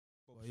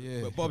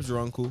Yeah. But Bob's your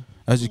uncle.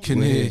 As you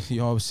can hear, you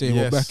know what I'm saying?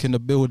 Yes. We're back in the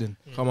building.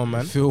 Come on,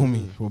 man. Feel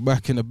me? We're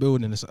back in the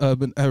building. It's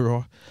Urban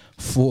Error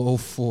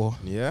 404.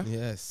 Yeah.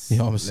 Yes. You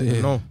know what I'm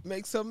saying? No.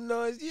 Make some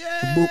noise.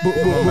 Yeah. Yeah.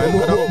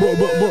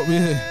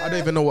 I don't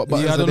even know what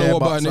buttons Yeah, I don't are know there, what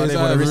but button so I it is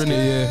don't wanna either, risk innit?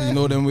 it. Yeah, you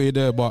know them way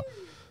there, but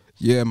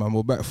yeah, man,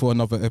 we're back for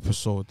another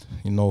episode.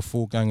 You know,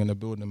 full gang in the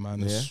building,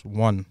 man. It's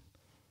one,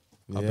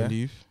 I Yeah.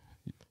 believe.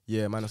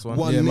 Yeah, -1.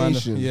 One yeah,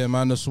 nation.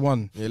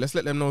 -1. Yeah, let's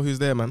let them know who's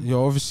there, man.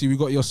 Yo, obviously we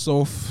got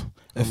yourself,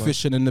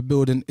 efficient in the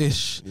building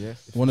ish. Yeah.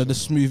 One of the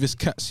smoothest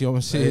cats, you know what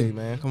I'm saying? Hey,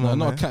 man, come No, on,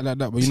 not man. a cat like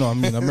that, but you know what I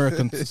mean?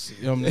 American, you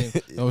know what I mean?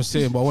 You know what I'm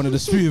saying? But one of the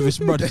smoothest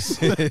brothers.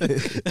 Oh,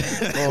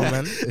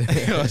 man.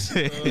 You know what I'm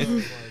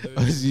saying?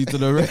 Obviously, to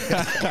the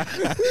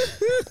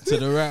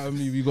right of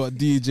me, we got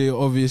DJ,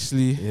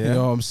 obviously. You Yeah.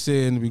 know what I'm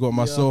saying? We got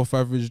myself,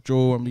 Average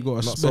Joe, and we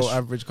got a Not special. so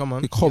average, come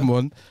on. Come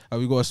on.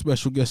 And we got a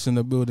special guest in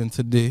the building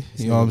today.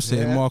 You know what I'm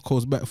saying? Yeah.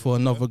 Marco's back for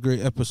another great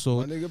My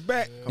episode. nigga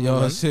back. You know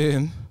what I'm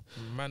saying?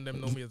 Man, them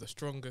know me as the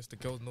strongest. The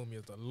girls know me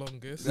as the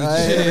longest.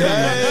 Waiting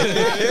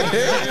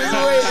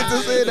to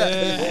say that.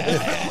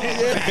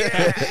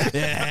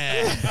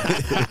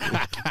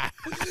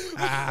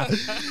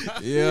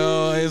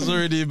 Yo, it's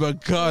already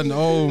begun.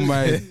 Oh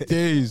my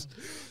days.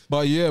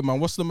 But yeah, man,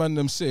 what's the man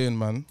them saying,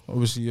 man?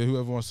 Obviously, yeah,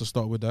 whoever wants to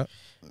start with that.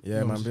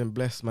 Yeah, man, been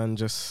blessed, man.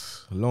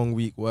 Just a long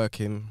week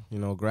working, you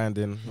know,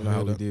 grinding. You know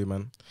how we do,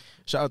 man.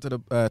 Shout out to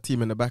the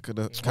team in the back of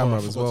the camera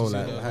I as forgot well, to say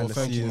like that. behind the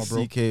Thank you, my scenes,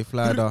 bro. CK,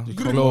 Flyder,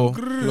 Come Glow. on.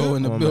 Glow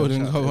in the Come on, man. building.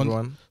 Shout out Come to on.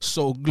 everyone.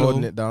 So glow.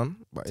 Holding it down.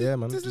 But yeah,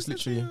 man, just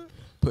literally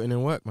putting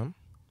in work, man.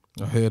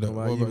 I hear that.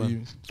 What What about about you,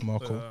 you,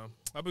 Marco?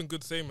 I've been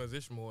good, same as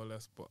Ish, more or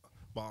less.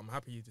 But I'm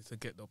happy to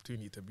get the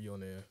opportunity to be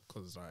on here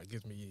because it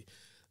gives me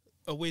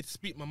a way to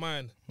speak my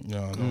mind.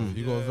 Yeah, no,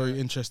 you got a very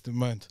interesting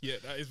mind. Yeah,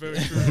 that is very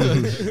true.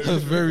 A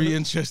very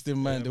interesting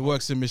mind. It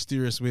works in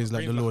mysterious ways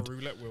like the Brain Lord. a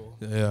roulette wheel.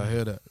 Yeah, I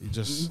hear that. You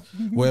just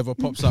whatever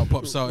pops out,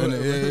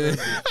 innit? Yeah.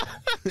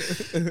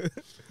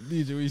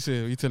 DJ, what you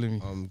saying? What you telling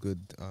me? I'm good.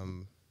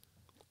 I'm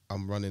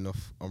running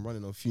off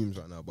fumes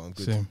right now, but I'm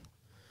good. Same.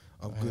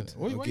 I'm good.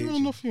 Why are you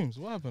running off fumes?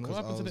 What happened? What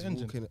happened to the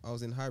engine? I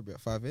was in Highbury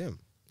at 5 a.m.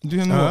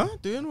 Doing what?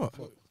 Doing what?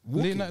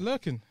 Late night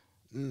lurking.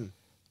 Mm.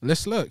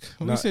 Let's lurk.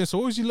 What are Nah. you saying? So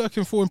what was you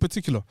lurking for in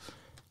particular?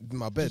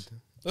 My bed.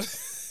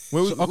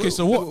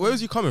 So what? Where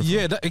was you coming from?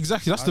 Yeah,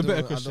 exactly. That's the better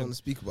I don't question. want to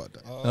speak about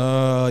that.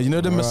 You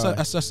know them Alright.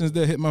 assassins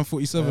there, Hitman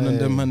 47 and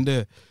them man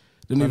there.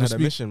 Don't Man even had a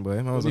speak. mission,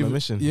 boy. Man was on a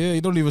mission. Yeah,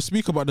 you don't even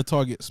speak about the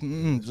targets.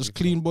 Just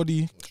clean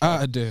body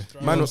out of there. You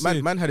know what I'm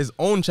saying? Man had his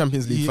own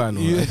Champions League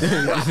final. Yeah.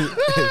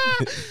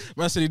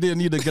 Man said he didn't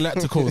need the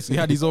Galacticos. He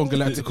had his own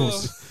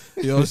Galacticos.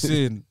 You know what I'm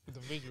saying? The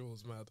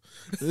visuals, mad.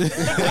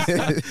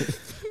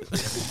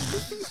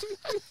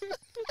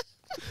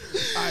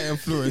 I am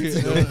fluent.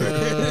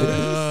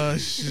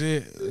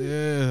 Shit.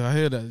 Yeah, I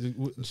hear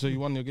that. So you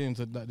won your game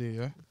that day,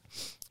 yeah?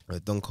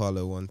 Don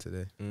Carlo won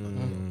today.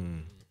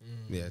 Mm.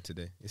 Yeah,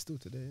 today. It's still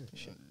today.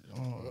 Isn't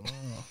it?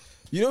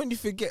 You know when you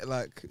forget,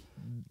 like,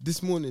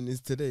 this morning is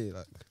today,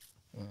 like,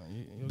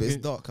 but it's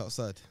dark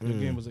outside. Your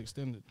game was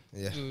extended.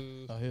 Yeah. I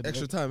hear that.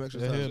 Extra time. I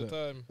hear that.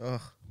 Time.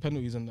 Ugh.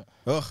 Penalties and that.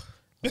 Ugh.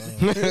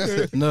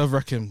 Nerve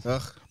wracking.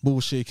 Ugh.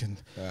 Ball shaking.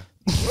 Yeah.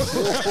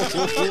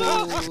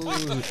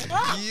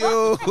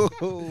 Yo.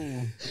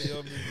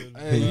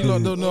 Hey, you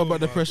lot don't know about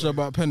the pressure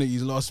about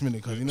penalties last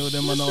minute because you know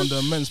them man are under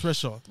immense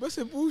pressure. What's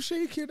a bull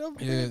shaking up?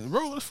 Yeah,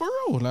 roll for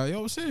real, like you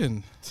know what I'm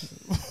saying.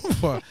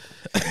 but,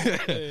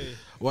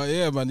 well,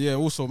 yeah, man. Yeah,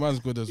 also man's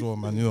good as well,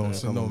 man. You know,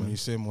 so know me,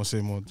 same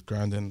old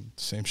grinding,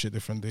 same shit,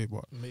 different day.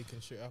 But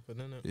Making shit happen,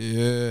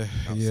 innit?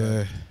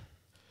 yeah.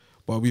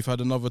 But we've had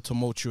another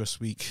tumultuous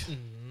week.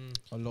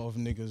 A lot of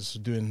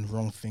niggas doing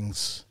wrong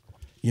things.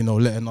 You know,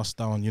 letting us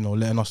down. You know,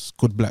 letting us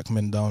good black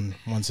men down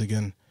once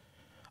again.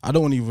 I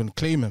don't even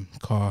claim him,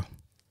 car.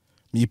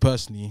 Me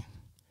personally,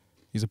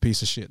 he's a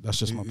piece of shit. That's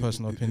just my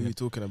personal Who are opinion. you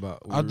talking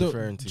about? What I are you don't.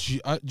 referring to?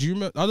 Do you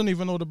remember? I don't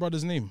even know the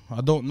brother's name. I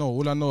don't know.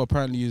 All I know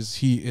apparently is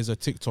he is a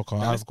TikToker.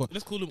 I've got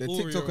Let's call him The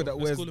Oreo. TikToker that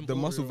Let's wears call him the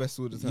muscle Oreo. vest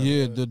all the time.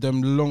 yeah,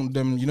 them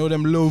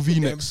low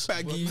V-necks.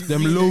 baggy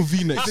Them low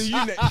V-necks.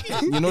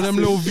 You know them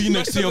low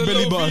V-necks to your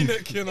belly button.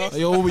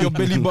 Your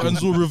belly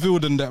button's all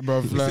revealed in that,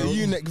 bruv. It's Like, a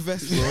U-neck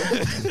vest, bro.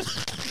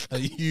 a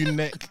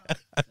U-neck.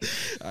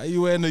 Are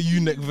you wearing a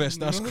U-neck vest?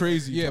 That's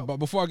crazy. Yeah, but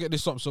before I get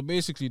this up, so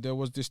basically there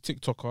was this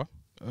TikToker.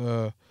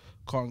 I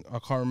can't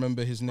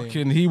remember his name.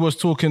 He was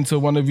talking to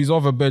one of his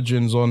other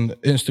bedrins on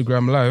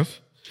Instagram Live,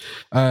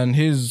 and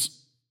his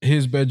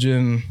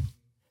bedrin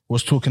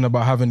was talking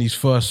about having his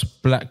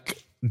first black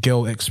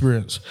girl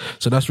experience.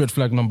 So that's red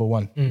flag number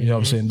one. You know what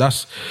I'm saying?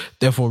 That's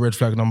therefore red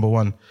flag number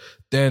one.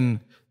 Then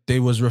they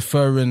was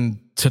referring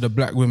to the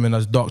black women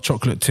as dark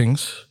chocolate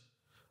things.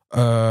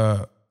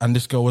 And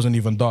this girl wasn't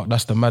even dark.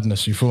 That's the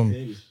madness, you feel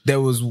me?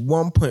 There was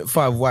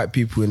 1.5 white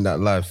people in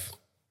that live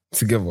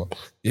together.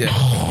 Yeah.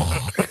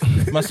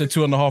 Man said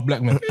 2.5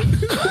 black men.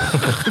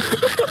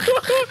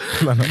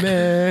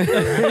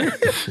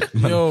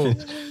 Yo,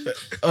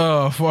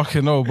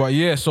 fucking no, but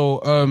yeah.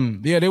 So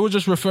yeah, they were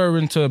just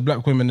referring to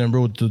black women in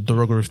real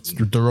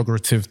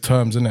derogative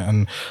terms, innit?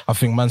 And I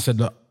think man said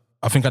that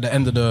I think at the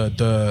end of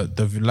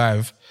the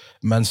live,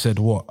 man said,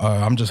 "What?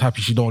 I'm just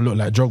happy she don't look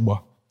like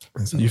Drogba."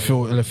 You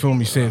feel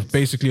me? Say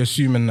basically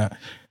assuming that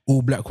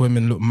all black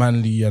women look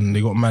manly and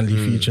they got manly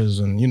features,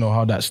 and you know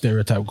how that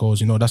stereotype goes.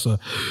 You know that's a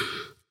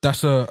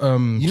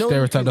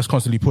stereotype that's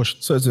constantly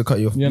pushed. Sorry to cut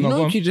you off. Yeah, you no,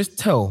 know, you can just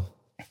tell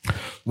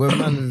when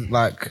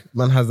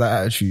man has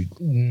that attitude.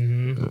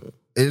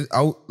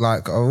 I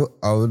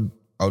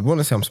would want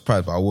to say I'm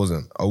surprised, but I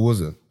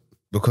wasn't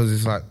because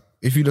it's like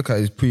if you look at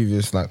his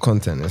previous like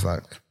content,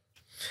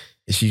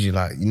 it's usually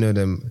like, you know,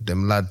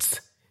 them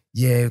lads.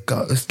 Yeah,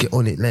 let's get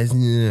on it, lads.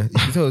 You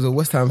can tell he's a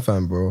West Ham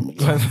fan, bro.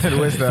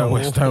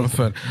 West Ham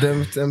fan.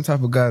 Them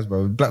type of guys,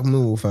 bro. Black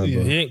Millwall fan,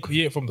 bro.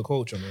 He ain't from the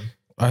culture, man.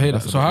 I hear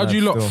that. So how do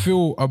you lot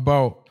feel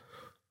about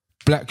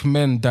black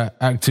men that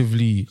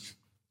actively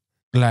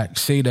like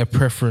say their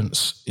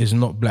preference is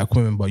not black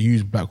women, but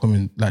use black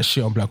women, like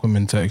shit on black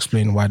women to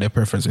explain why their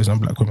preference isn't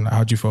black women? Like,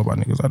 how do you feel about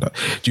niggas like that?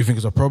 Do you think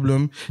it's a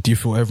problem? Do you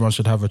feel everyone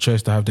should have a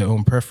choice to have their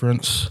own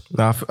preference?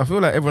 Nah, I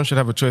feel like everyone should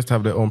have a choice to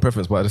have their own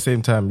preference, but at the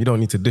same time, you don't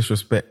need to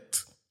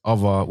disrespect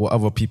what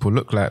other people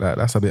look like.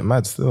 That's a bit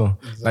mad still.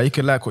 Like, you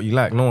can like what you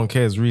like, no one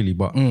cares really,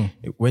 but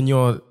when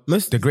you're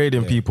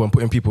degrading people and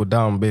putting people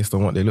down based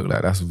on what they look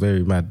like, that's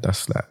very mad.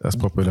 That's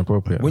proper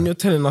inappropriate. When you're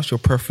telling us your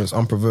preference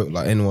unprovoked,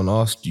 like anyone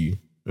asked you,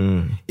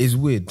 it's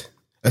weird.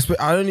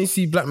 I only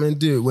see black men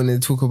do it when they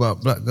talk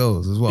about black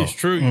girls as well. It's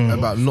true.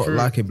 About not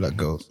liking black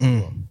girls.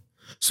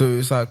 So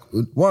it's like,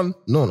 one,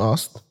 no one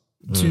asked.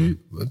 Two,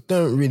 I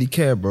don't really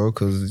care, bro,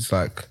 because it's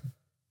like,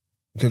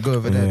 you can go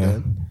over there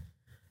then.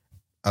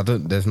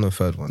 There's no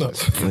third one. No.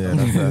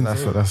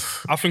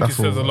 That's I think it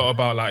says a lot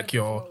about like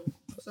your...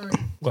 Sorry,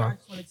 Go on. I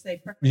just wanted to say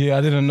preference. Yeah,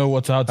 I didn't know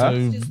how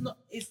to...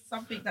 It's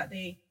something that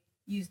they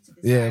use to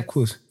disguise. Yeah, of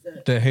course.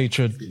 The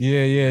hatred.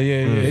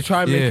 Yeah. They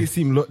try and make it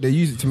seem, they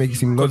use it to make it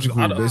seem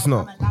logical, but it's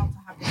not. I'm allowed to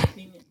have this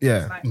opinion.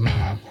 Yeah. It's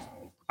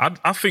like,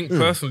 I think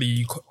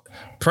personally,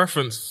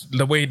 preference,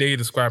 the way they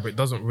describe it,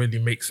 doesn't really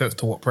make sense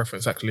to what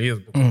preference actually is,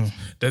 because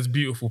there's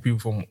beautiful people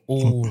from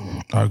all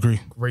I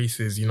agree.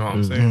 races, you know what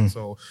I'm saying?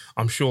 So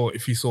I'm sure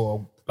if you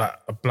saw like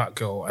a black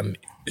girl and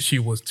she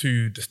was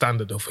to the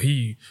standard of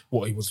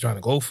what he was trying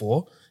to go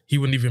for, he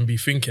wouldn't even be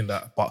thinking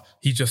that, but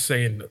he's just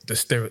saying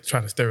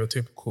trying to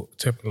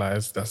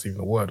stereotypicalize, that's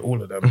even a word,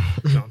 all of them.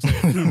 You know what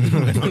I'm saying?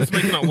 I'm just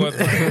making up words.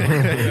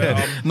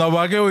 No, but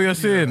I get what you're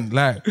saying.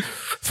 Like,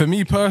 for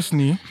me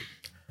personally,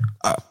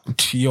 I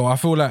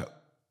feel like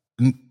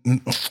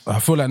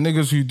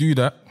niggas who do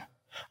that,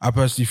 I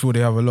personally feel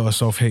they have a lot of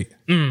self-hate.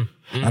 And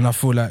I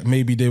feel like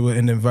maybe they were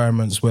in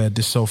environments where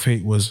this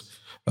self-hate was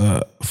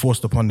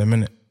forced upon them,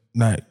 innit?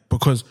 Like,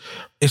 because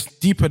it's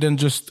deeper than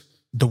just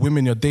the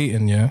women you're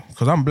dating, yeah?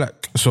 Because I'm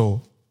black,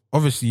 so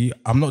obviously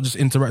I'm not just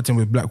interacting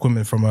with black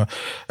women from a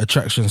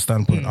attraction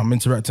standpoint. I'm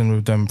interacting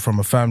with them from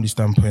a family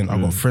standpoint. I've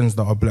got friends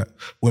that are black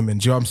women.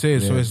 Do you know what I'm saying?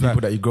 Yeah, so it's people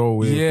like that you grow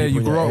with. Yeah,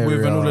 you grow up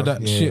with and all of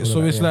that shit.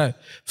 So it's like,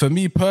 for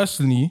me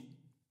personally,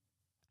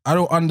 I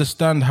don't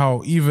understand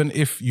how, even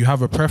if you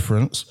have a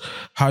preference,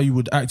 how you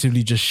would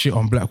actively just shit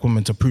on black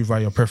women to prove why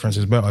your preference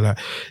is better. Like,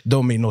 it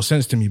don't make no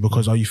sense to me,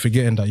 because are you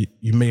forgetting that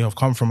you may have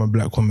come from a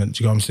black woman?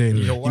 Do you know what I'm saying?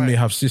 You may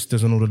have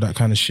sisters and all of that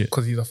kind of shit.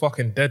 Because he's a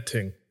fucking dead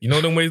thing. You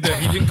know them ways that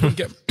he couldn't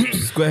get...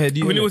 Go ahead,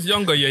 when he was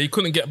younger, he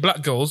couldn't get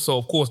black girls. So,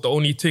 of course, the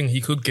only thing he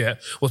could get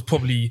was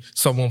probably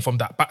someone from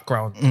that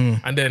background.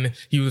 And then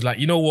he was like,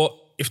 you know what?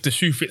 If the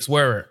shoe fits,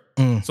 wear it.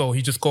 So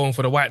he just going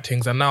for the white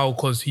things, and now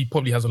because he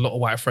probably has a lot of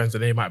white friends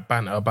and they might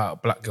banter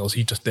about black girls,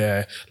 he just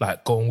there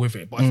like going with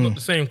it. But it's not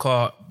the same,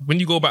 car. When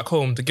you go back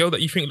home, the girl that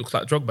you think looks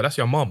like Drogba, that's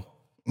your mum.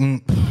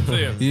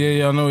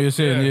 Yeah, I know what you're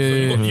saying.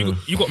 So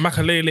you got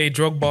Makalele,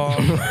 Drogba,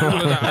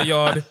 all of that at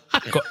yard.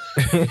 You got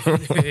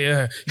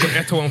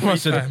Eto on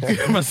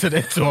FaceTime. I said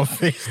Eto on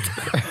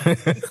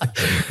FaceTime.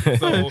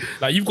 So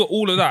like you've got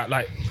all of that.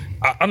 Like,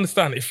 I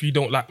understand if you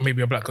don't like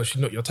maybe a black girl,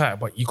 she's not your type,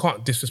 but you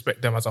can't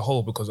disrespect them as a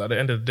whole, because at the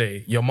end of the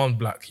day, your mum's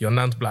black, your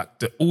nan's black,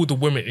 all the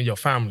women in your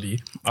family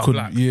are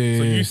black. So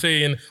you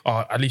saying,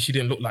 at least she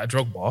didn't look like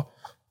Drogba,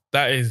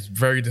 that is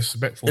very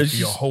disrespectful to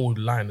your whole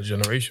line of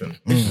generation.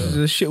 It's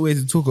a shit way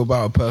to talk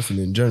about a person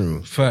in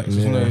general. Facts.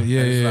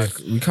 Like,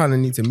 we kind of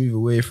need to move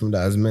away from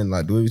that as men.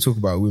 Like, the way we talk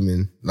about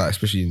women, like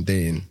especially in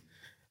dating,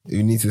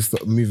 we need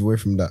to move away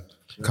from that.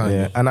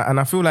 And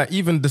I feel like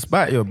even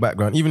despite your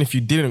background, even if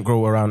you didn't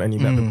grow around any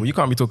black people, you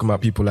can't be talking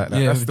about people like that.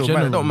 That's still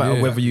bad. It don't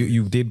matter whether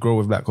you did grow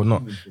with black or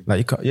not. Like,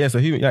 you can't,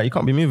 you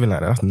can't be moving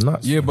like that. That's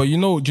nuts. Yeah, but do you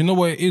know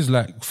what it is?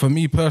 Like, for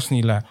me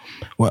personally, like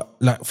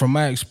from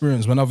my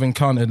experience, when I've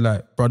encountered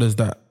like brothers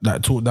that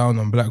talk down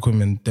on black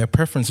women, their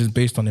preference is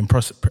based on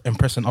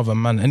impressing other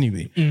men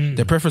anyway.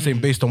 Their preference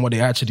ain't based on what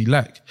they actually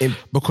like.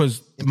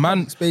 Because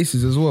man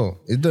spaces as well,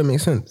 it don't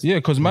make sense. Yeah,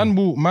 because man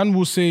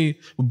will say,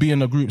 will be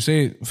in a group,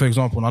 say for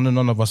example, I know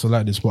none of us are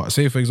like this, but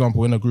say for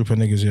example in a group of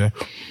niggas,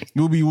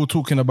 you'll be all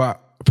talking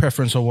about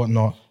preference or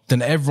whatnot,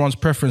 then everyone's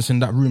preference in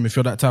that room, if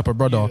you're that type of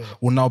brother,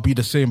 will now be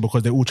the same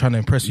because they're all trying to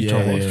impress each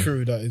other. That's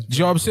true. That is. Do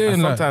you know what I'm saying?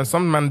 And Like, sometimes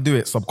some men do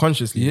it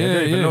subconsciously. They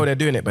don't even know they're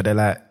doing it, but they're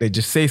like, they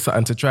just say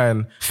something to try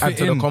and add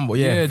to the combo.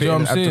 Yeah, do you know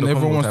what I'm saying?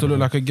 Everyone wants to look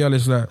like a girl.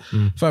 It's like,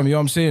 fam, you know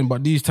what I'm saying?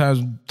 But these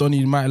times,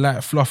 Donnie might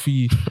like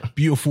fluffy,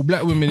 beautiful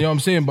black women, you know what I'm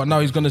saying? But now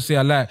he's going to say,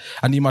 I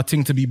need my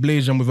thing to be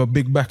blazing with a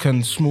big back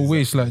and small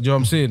waist. Like, do you know what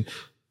I'm saying?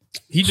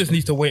 He just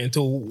needs to wait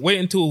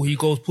until he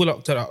goes pull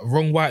up to that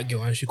wrong white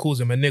girl and she calls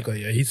him a nigger.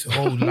 Yeah, his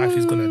whole life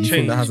is gonna You change.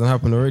 think that hasn't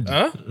happened already?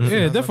 Huh? Yeah,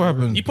 it definitely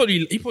happened. He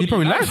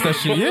probably likes that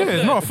shit.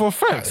 Yeah, no, for a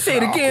fact. Say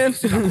it again.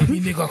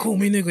 Call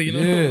me nigga. You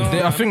know.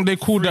 Yeah, I think they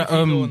call that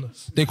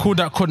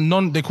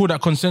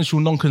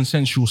consensual,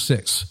 non-consensual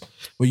sex,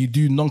 where you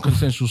do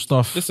non-consensual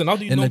stuff. Listen, I'll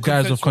do in the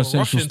guise of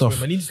consensual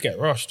stuff. I need to get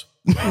rushed.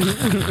 You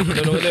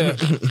know there.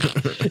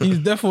 He's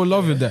definitely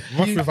loving that.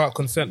 Rush without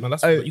consent, man.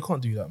 You can't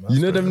do that, man.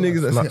 You know them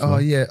niggas that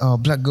say,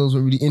 black girls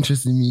were really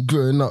interested in me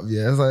growing up.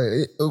 Yeah, it's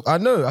like, I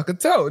know, I could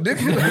tell.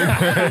 Nigga.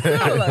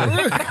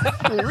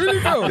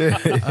 Really tell.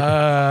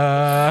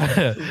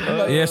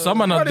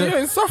 Someone are You're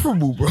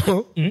insufferable,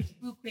 bro. Real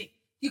quick,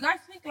 do you guys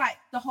think like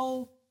the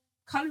whole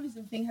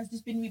colorism thing has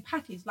just been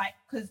repackaged? Like,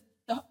 because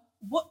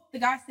what the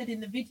guy said in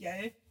the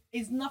video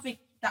is nothing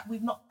that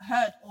we've not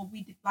heard or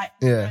we did like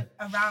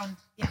around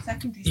in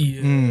secondary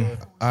school.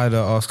 I had to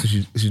ask because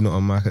she's not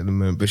on mic at the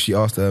moment, but she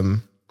asked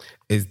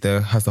has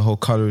the whole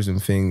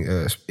colorism thing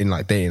in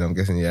like dating, I'm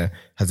guessing,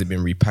 has it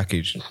been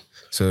repackaged?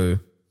 So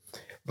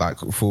like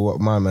for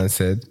what my man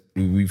said,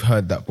 we've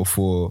heard that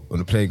before on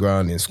the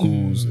playground, in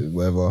schools,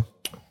 whatever.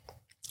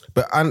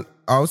 But I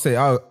would say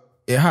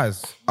it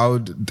has. I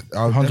would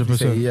 100%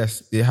 say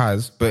yes, it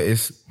has. But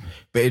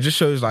it just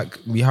shows like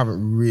we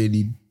haven't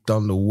really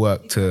done the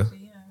work to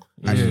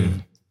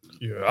actually.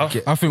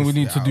 I think we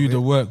need to do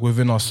the work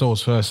within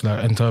ourselves first,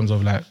 like in terms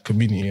of like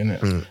community,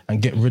 innit? And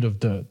get rid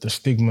of the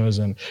stigmas.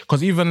 And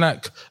because even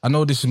like, I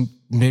know this,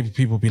 maybe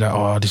people be like,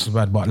 oh, this is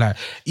bad, but like,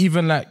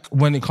 even like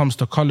when it comes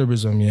to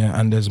colorism,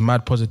 and there's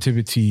mad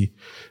positivity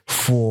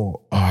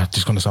for, this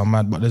is gonna sound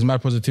mad, but there's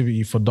mad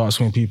positivity for dark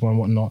skinned people and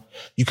whatnot.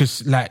 You could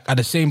like, at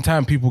the same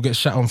time, people get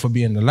shat on for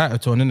being the lighter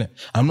tone, innit?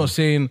 I'm not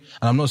saying,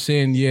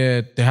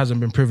 there hasn't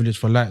been privilege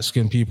for light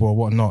skinned people or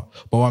whatnot,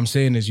 but what I'm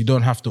saying is you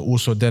don't have to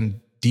also then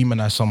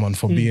demonize someone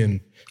for being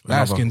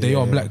light skinned. They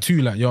are black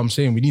too, like, you know what I'm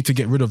saying? We need to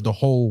get rid of the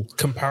whole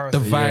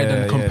divide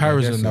and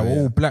comparison.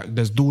 We're all black.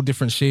 There's all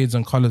different shades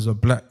and colours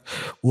of black,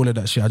 all of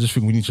that shit. I just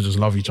think we need to just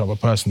love each other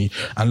personally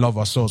and love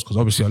ourselves, because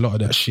obviously a lot of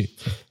that shit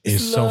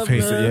is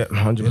self-hate.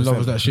 100%. A lot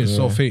of that shit is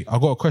self-hate. I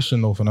got a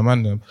question though for the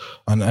man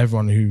and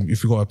everyone who,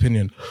 if you got an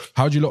opinion,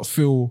 how do you lot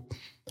feel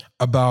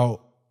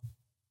about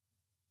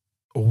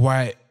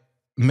white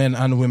men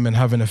and women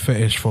having a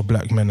fetish for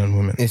black men and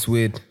women? It's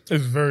weird.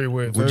 It's very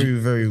weird.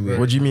 Very weird.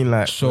 What do you mean,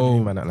 like?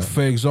 So,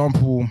 for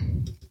example,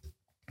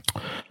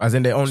 as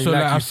in they only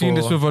like I've seen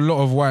this with a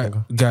lot of white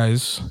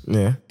guys.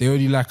 Yeah. They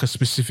only like a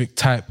specific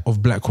type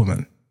of black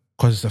woman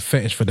because it's a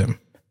fetish for them.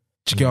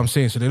 Do you get what I'm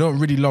saying? So they don't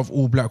really love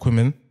all black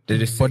women,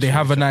 but they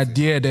have an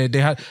idea. They're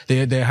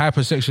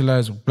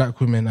hypersexualized black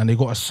women, and they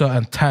got a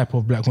certain type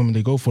of black woman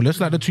they go for. Let's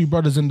like the two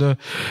brothers in the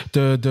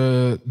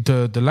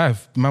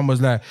live. Man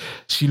was like,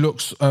 she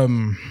looks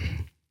black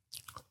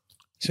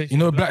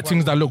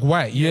things that look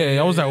white. Yeah,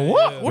 I was like,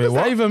 what? What does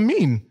that even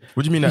mean?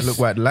 What do you mean that look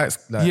white? Like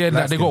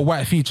they got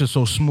white features,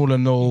 so smaller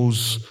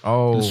nose,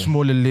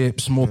 smaller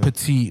lips, more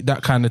petite,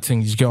 that kind of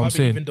thing. You get what I'm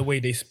saying? Even the way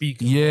they speak.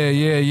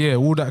 Yeah,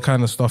 all that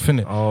kind of stuff,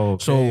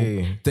 innit? So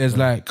there's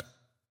like,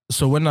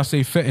 so when I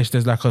say fetish,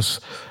 there's like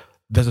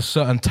there's a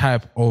certain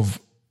type of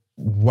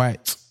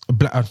there's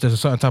a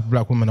certain type of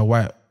black woman a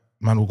white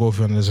man will go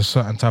for, and there's a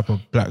certain type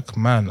of black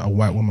man a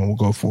white woman will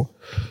go for.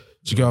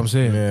 Do you get what I'm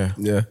saying?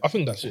 Yeah. I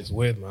think that shit's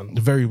weird, man.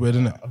 Very weird,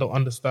 isn't it? I don't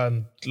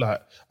understand.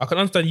 Like, I can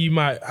understand you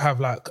might have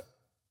like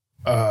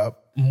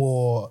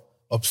more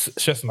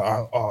obsession,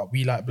 like,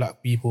 we like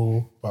black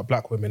people, like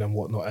black women and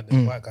whatnot, and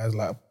then white guys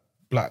like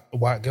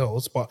white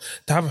girls. But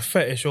to have a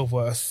fetish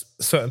over a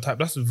certain type,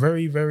 that's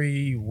very,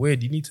 very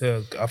weird.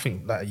 I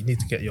think that you need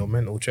to get your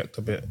mental checked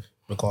a bit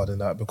regarding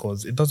that,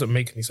 because it doesn't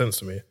make any sense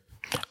to me.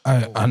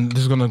 And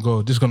this is gonna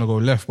go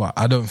left, but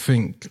I don't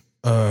think.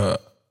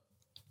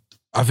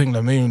 I think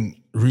the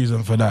main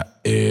reason for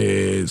that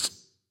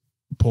is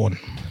porn.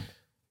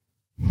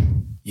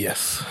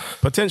 Yes.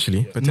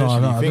 Potentially. No, I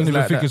don't even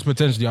think it's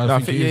potentially. I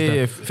think it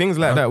is that. Things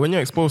like that. When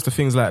you're exposed to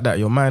things like that,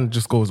 your mind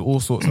just goes all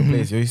sorts of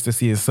places. You're used to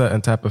see a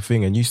certain type of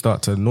thing, and you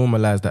start to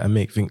normalize that and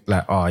make think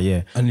like,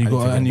 And you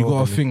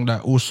got to think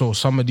that also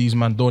some of these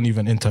men don't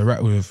even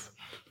interact with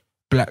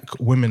black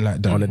women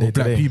like that, or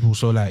black people.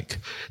 So like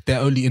their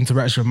only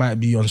interaction might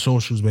be on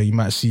socials, where you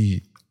might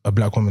see a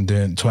black woman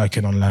doing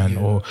twerking online,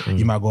 or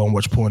you might go and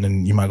watch porn,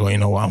 and you might go, you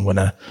know what, I'm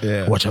gonna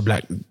watch a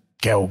black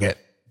girl get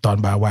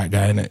done by a white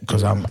guy, innit?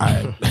 Because I'm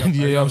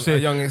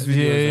saying. I'm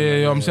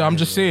saying. I'm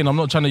just saying. I'm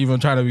not trying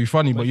to be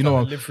funny, but you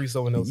know, live through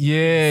someone else.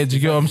 Yeah, do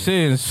you get what I'm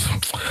saying? That's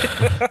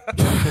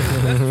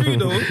true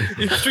though.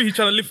 It's true. He's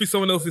trying to live through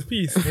someone else's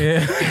piece.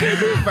 Yeah,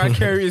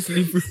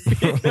 vicariously through.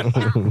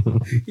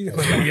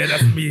 Yeah,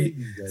 that's me.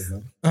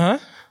 Huh?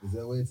 Is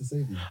there a way to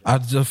say these? I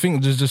just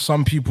think there's just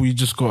some people you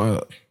just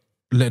gotta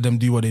let them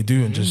do what they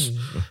do and just.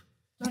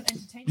 Don't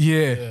entertain.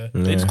 Yeah.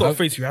 They just gotta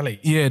face reality.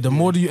 Yeah, the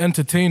more you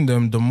entertain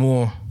them, the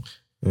more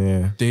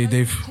they've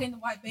entertain the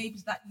white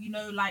babes that you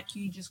know like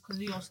you just because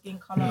of your skin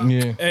color.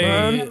 Yeah.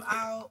 Hey.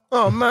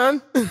 Oh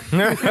man,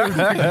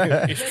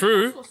 It's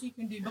true. That's what you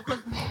can do because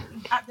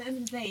at the end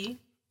of the day,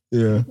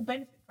 yeah, people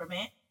benefit from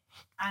it,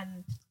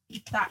 and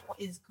that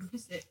is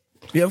complicit.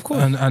 yeah, of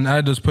course. and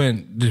Ida's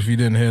point, if you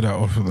didn't hear that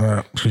off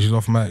because she's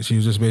off mic, she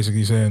was just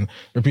basically saying,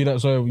 repeat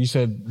that. Sorry, you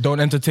said don't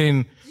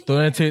entertain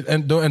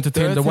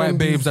the white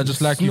babes that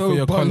just like you for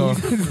your color.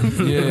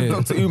 Yeah,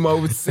 Dr. Umar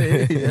would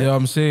say. yeah,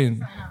 I'm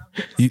saying,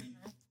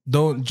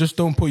 don't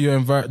put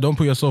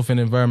yourself in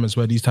environments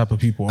where these type of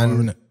people are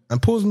in it.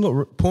 And porn's not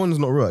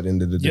real at the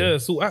end of the day. Yeah,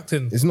 it's all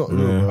acting. It's not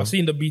real. I've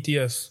seen the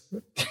BTS.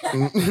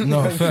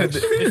 No, facts.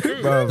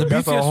 Bro,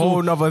 that's a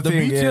whole nother The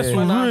thing. BTS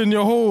will ruin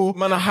your whole.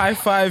 Man, a high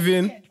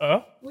fiving.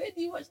 Where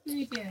do you watch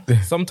the video?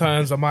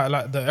 Sometimes I might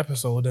like the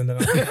episode and then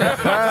Man,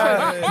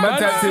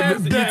 that's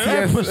it. The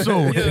BTS.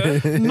 episode,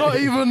 not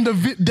even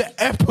the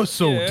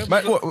episode. Yeah,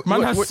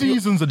 Man has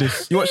seasons of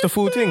this. You watch the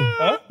full thing?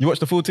 Huh? You watch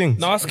the full thing?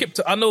 No, I skipped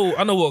it. I know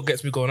what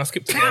gets me going. I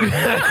skipped it.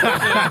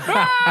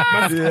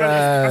 I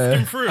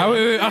skimmed through it.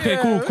 Wait, okay,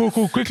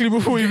 cool. Quickly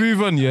before we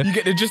move on, yeah. You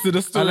get the gist of the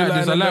I story. like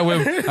this. I like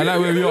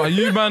where we are.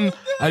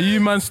 Are you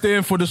man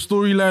staying for the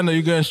storyline, or are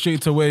you going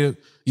straight to where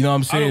you know what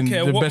I'm I saying? don't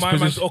care the what best my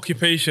man's position.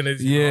 occupation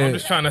is. Yeah. I'm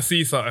just trying to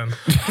see something.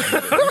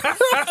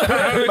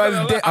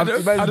 Man's there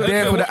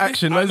for the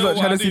action. Man's not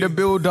trying to see the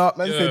build up.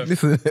 Man said,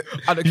 listen,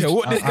 I don't care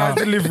what this guy's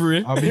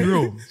delivering. I'll be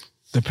real.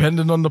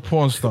 Depending on the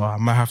porn star, I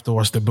might have to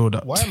watch the build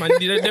up. Why, man?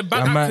 They're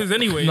bad actors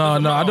anyway. No,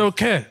 I don't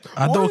care.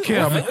 I don't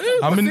care.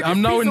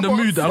 I'm now in the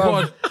mood.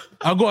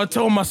 I gotta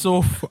tell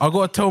myself.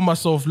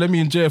 Let me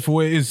enjoy it for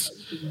what it is.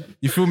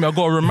 You feel me? I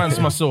gotta romance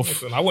myself.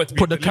 Listen, I want to be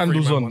Put the a delivery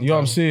candles man on. one You know what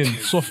I'm time. saying?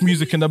 Soft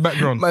music in the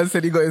background. Man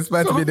said he got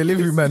inspired to be a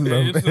delivery man,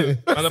 man.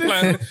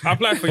 I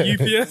applied for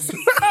UPS.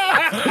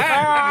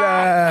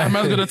 A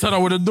man's gonna turn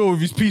out with a door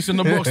with his piece in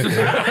the box.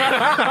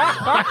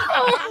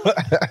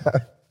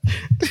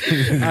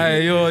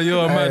 Hey,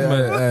 you're a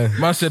man.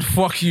 Man said,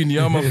 fuck you,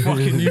 yeah, I'm a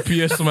fucking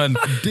UPS man.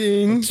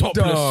 Ding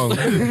Topless.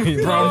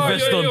 Brown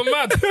vest on. You're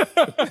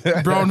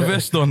mad. Brown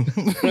vest on.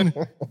 Great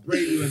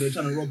when they're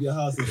trying to rob your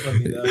house or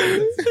something.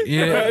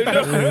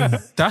 Yeah.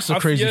 That's a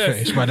crazy yes.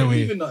 fetish, by the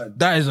way.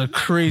 That is a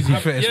crazy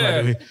fetish,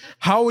 by the way.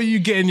 How are you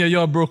getting your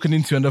yard broken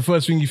into and the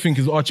first thing you think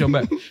is arch your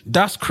back?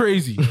 That's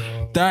crazy.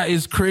 That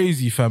is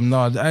crazy, fam.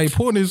 Nah, hey,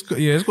 porn is,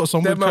 it's got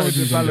some Them good man with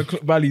the characters.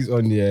 valleys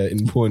on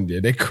in porn,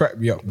 they crack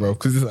me up, bro.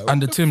 Because it's like,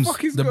 And the Tims,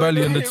 the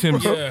belly and the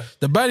Tims. Yeah.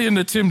 The belly and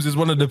the Tims is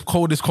one of the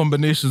coldest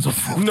combinations of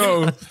food.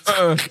 no,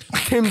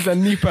 Tim's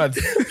and knee pads.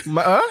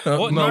 What?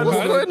 No, No, what's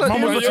man. going on?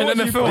 Man was watching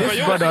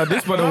NFL.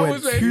 This brother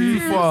went too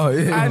far.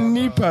 And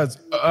knee pads.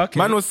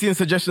 Man was seeing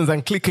suggestions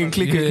and clicking.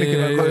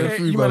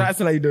 You man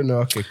acting like you don't know.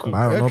 Okay, cool.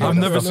 I don't know. I've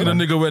never seen a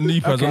nigga wear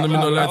knee pads. Let me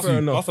not lie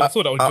to you. I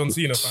saw that with John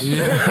Cena.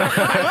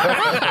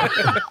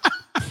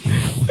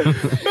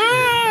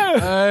 Fam.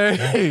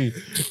 Hey,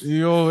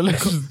 yo,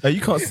 listen. You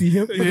can't see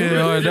him.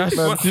 Yeah, that's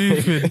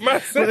stupid.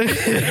 Man said,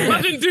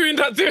 imagine doing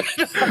that.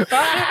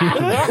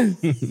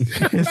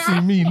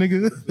 See me,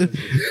 nigga.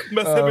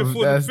 Man said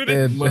before the That's finish.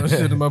 dead. Man,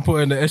 shit, man,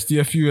 put in the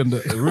SDFU and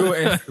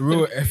the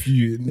Real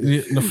FU.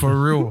 yeah, no, for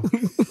real.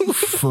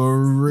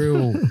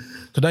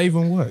 Could that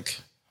even work?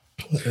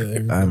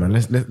 Alright, man.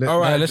 Let's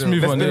Alright, let's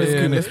move on.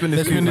 Let's spin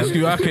this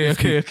skew.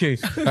 Okay.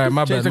 Alright,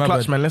 my change bad. the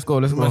clutch, man. Let's go.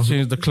 Man,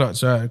 change the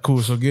clutch. Alright,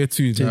 cool. So gear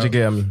 2. Change the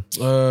gear, I mean.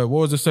 What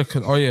was the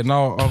second? Oh yeah,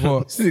 now I've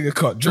got. This nigga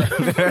can't drive.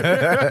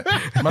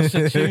 Man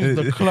said change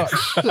the clutch.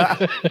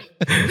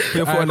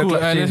 Alright, cool.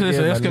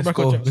 Let's get back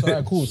on track.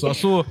 Alright, cool.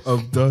 So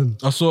I'm done.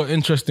 I saw an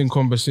interesting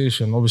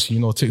conversation. Obviously,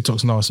 you know,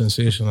 TikTok's now a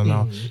sensation and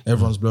now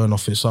everyone's blowing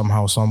off it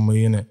somehow, some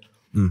way, innit?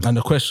 And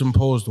the question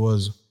posed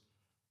was,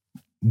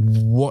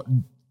 what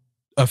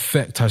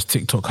effect has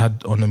TikTok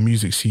had on the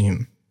music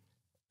scene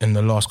in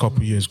the last couple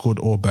of years, good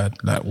or bad?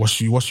 Like, what's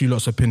you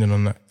lot's opinion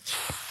on that?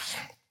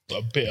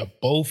 A bit of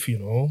both, you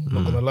know,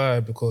 not gonna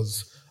lie,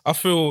 because I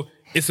feel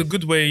it's a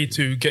good way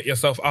to get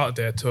yourself out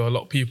there to a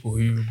lot of people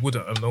who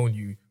wouldn't have known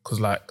you.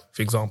 Because, like,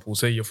 for example,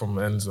 say you're from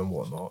ends and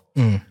whatnot,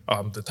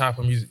 the type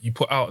of music you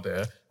put out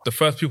there, the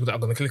first people that are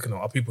going to click on it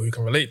are people who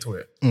can relate to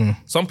it.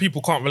 Some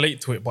people can't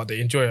relate to it, but they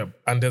enjoy it.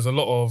 And there's a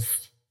lot of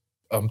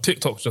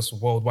TikTok's just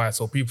worldwide,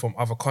 so people from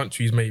other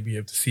countries may be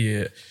able to see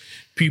it.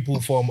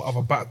 People from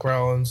other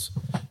backgrounds.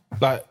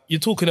 Like, you're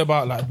talking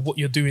about like what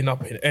you're doing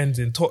up in ends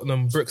in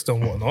Tottenham,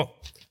 Brixton, whatnot.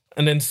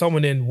 And then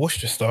someone in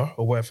Worcester,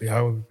 or whatever,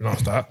 however you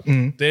pronounce that,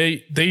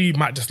 they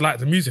might just like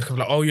the music of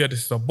like, oh yeah,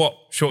 this is a bop,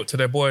 show it to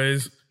their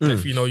boys.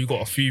 If you know you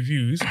got a few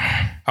views.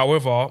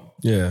 However,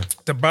 Yeah.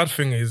 the bad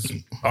thing is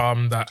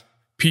that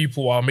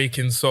people are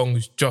making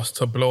songs just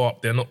to blow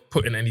up. They're not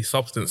putting any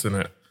substance in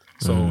it.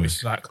 So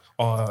it's like,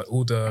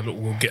 all the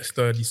We'll Get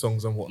Sturdy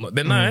songs and whatnot.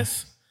 They're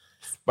nice,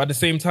 but at the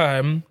same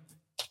time,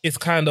 it's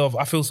kind of,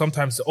 I feel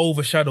sometimes it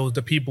overshadows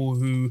the people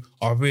who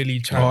are really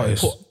trying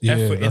to put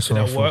effort into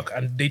their work,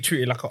 and they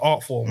treat it like an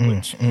art form,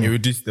 which it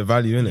reduces the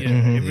value,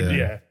 innit?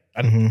 Yeah.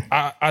 And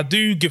I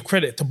do give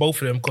credit to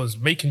both of them, because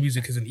making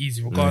music isn't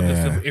easy,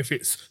 regardless of if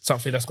it's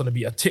something that's going to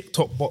be a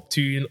TikTok bop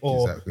tune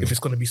or if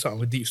it's going to be something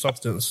with deep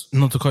substance.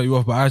 Not to cut you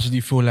off, but I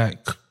actually feel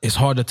like it's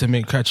harder to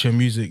make catchier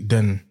music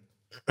than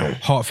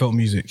heartfelt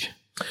music,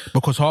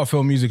 because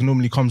heartfelt music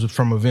normally comes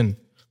from within.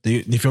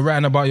 If you're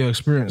writing about your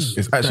experience,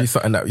 it's actually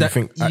something that you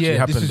think actually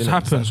happened. This has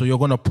happened, so you're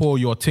gonna pour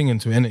your thing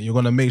into it, innit? You're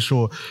gonna make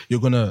sure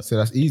you're gonna. So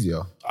that's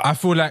easier. I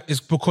feel like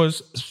it's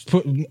because,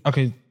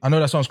 okay, I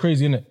know that sounds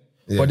crazy, innit?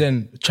 Yeah. But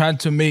then trying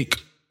to make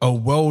a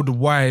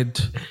worldwide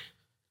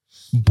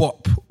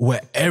bop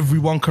where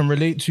everyone can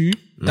relate to,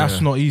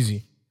 that's not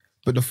easy.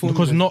 But the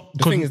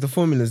thing is, the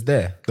formula's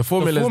there. The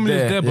formula's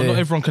there, but not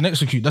everyone can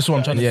execute. That's what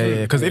I'm trying to say.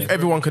 Yeah. Because if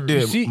everyone could do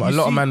it, a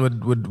lot of men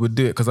would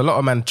do it. Because a lot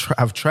of men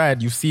have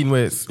tried. You've seen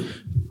where it's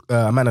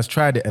a man has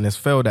tried it and has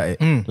failed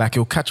at it. Like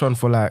he'll catch on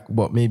for like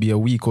maybe a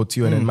week or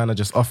two, and then man are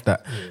just off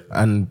that.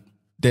 And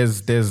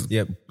there's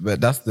but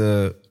that's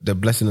the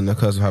blessing and the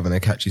curse of having a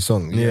catchy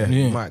song.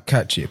 You might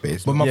catch it,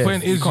 but my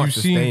point is,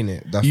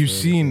 you've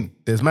seen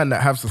there's men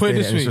that have sustained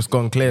it and it's just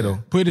gone clear though.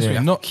 Put it this way,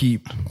 not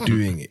keep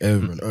doing it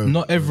over and over.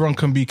 Not everyone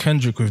can be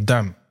Kendrick with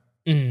Damn.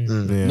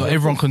 Not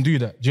everyone can do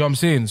that. Do you know what I'm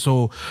saying?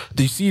 So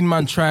they've seen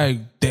man try.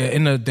 They're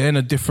in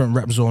a different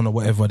rap zone or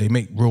whatever. They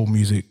make real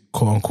music,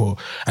 quote unquote,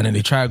 and then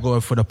they try to go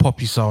for the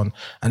poppy sound,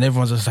 and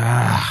everyone's just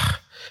like,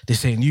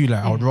 this ain't you.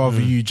 Like I would rather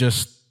you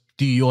just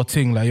do your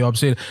thing, like, you know what I'm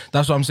saying?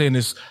 That's what I'm saying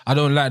is, I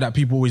don't like that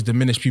people always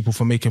diminish people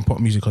for making pop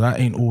music, because that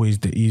ain't always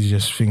the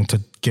easiest thing to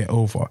get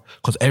over,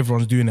 because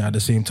everyone's doing it at the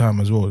same time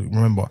as well.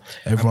 Remember,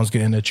 everyone's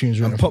getting their tunes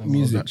and pop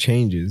music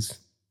changes.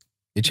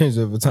 It changes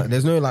over time.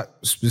 There's no like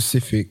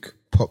specific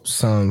pop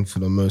sound for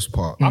the most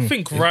part. I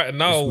think right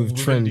now with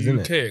trends, in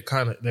the UK,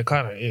 there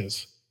kind of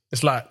is.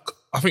 It's like,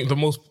 I think the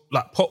most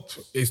like pop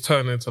is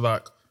turning into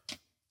like,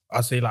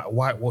 I say like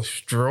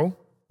whitewash drill.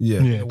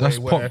 Yeah, that's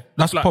pop.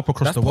 That's pop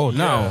across the world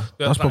now.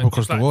 That's pop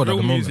across the world at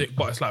the moment. Music,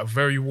 but it's like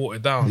very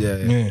watered down.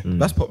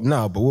 That's pop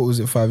now. But what was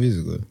it 5 years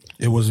ago?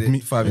 It was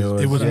 5 years ago.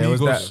 It was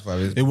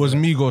Migos. It was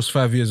Migos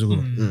 5 years ago.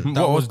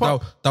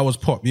 That was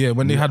pop. Yeah,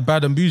 when they had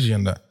Bad and Bougie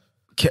and that.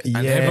 And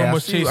everyone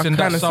was chasing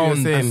that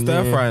sound and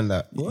stir-frying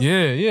that.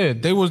 Yeah.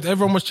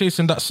 Everyone was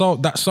chasing that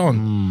sound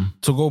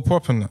to go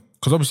pop and that.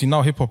 Because obviously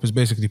now hip hop is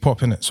basically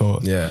pop, innit? So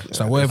it's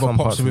like whatever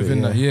pops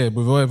within that,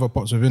 but whatever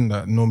pops within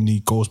that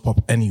normally goes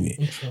pop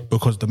anyway.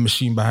 Because the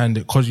machine behind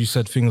it, because you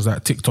said things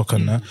like TikTok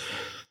and that,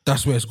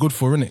 that's where it's good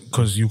for, innit?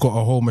 Because you've got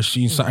a whole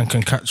machine, something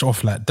can catch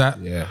off like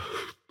that. Yeah.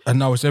 And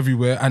now it's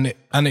everywhere, and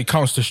it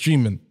counts to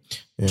streaming.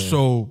 Yeah.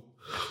 So,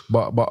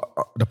 but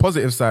the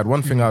positive side,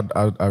 one thing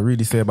I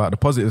really say about the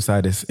positive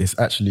side is it's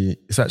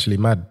actually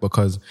mad,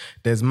 because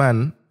there's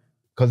man.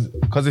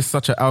 Because it's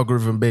such an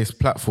algorithm-based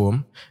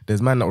platform,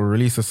 there's man that will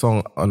release a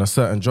song on a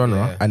certain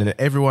genre, and then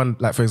everyone,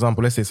 like for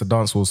example, let's say it's a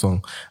dancehall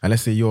song, and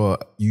let's say you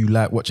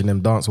like watching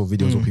them dancehall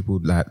videos where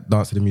people like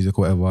dance to the music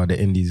or whatever, the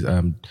indies,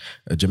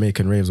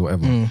 Jamaican raves or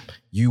whatever.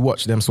 You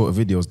watch them sort of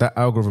videos, that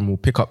algorithm will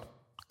pick up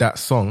that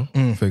song,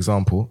 for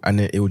example, and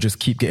it will just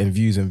keep getting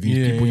views and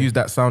views. People use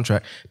that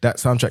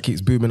soundtrack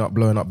keeps booming up,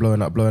 blowing up,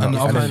 and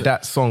then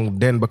that song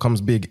then becomes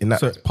big in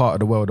that part of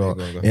the world, or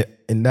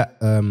in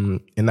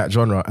that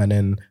genre, and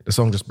then the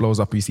song just blows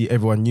up. You see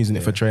everyone using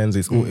it for trends.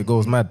 It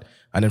goes mad,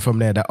 and then from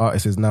there, that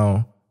artist is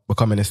now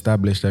becoming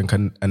established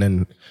and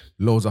then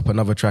loads up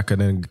another track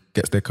and then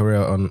gets their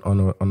career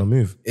on a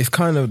move. It's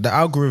kind of the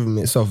algorithm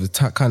itself is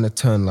kind of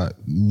turned like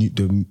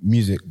the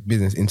music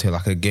business into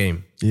like a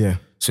game. Yeah.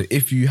 So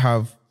if you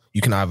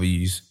can either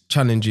use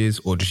challenges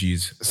or just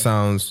use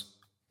sounds,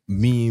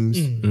 memes,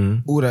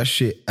 all that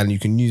shit, and you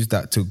can use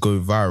that to go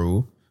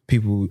viral.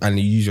 People, and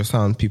you use your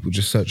sound, people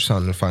just search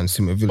sound and find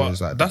similar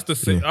videos like that. That's the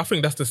same. I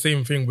think that's the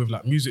same thing with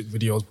like music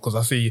videos, because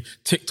I see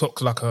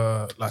TikTok's like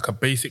a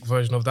basic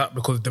version of that,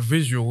 because the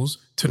visuals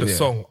to the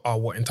song are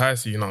what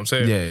entice you know what I'm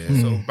saying?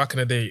 Yeah. So back in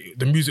the day,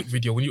 the music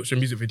video, when you watch a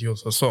music video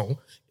of a song,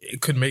 it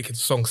could make the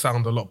song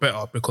sound a lot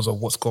better because of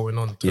what's going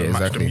on to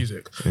match the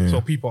music. So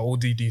people are all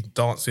doing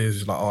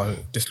dances, like, oh,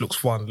 this looks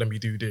fun, let me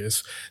do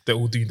this. They're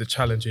all doing the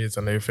challenges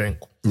and everything.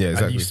 Yeah,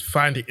 exactly. And you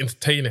find it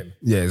entertaining.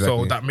 Yeah, exactly.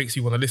 So that makes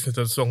you want to listen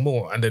to the song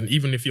more. And then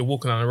even if you're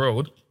walking down the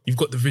road, you've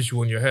got the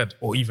visual in your head,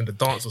 or even the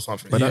dance or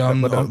something. But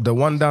the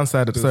one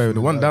downside,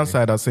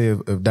 I'd say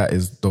of that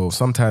is, though,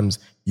 sometimes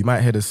you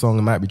might hear the song,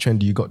 it might be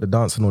trendy, you got the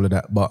dance and all of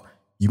that, but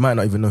you might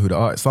not even know who the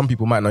artist. Some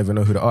people might not even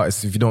know who the artist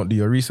is. If you don't do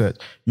your research,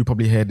 you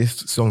probably hear this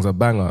song's a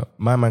banger.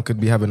 My man could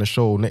be having a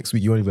show next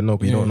week, you don't even know,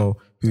 but you don't know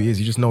who he is.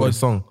 You just know the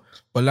song.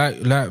 But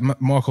like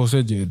Marco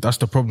said, that's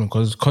the problem,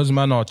 because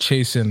man are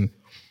chasing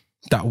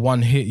that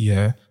one hit,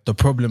 yeah, the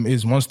problem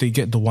is once they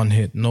get the one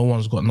hit, no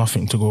one's got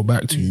nothing to go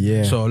back to.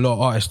 Yeah. So a lot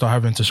of artists are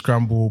having to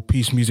scramble,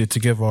 piece music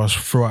together,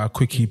 throw out a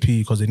quick EP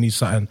because they need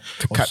something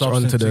To catch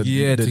on to the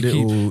to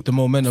little keep the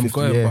momentum 50,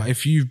 going. yeah. But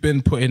if you've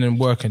been putting in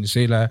work and you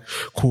say like,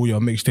 cool, you're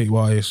a mixtape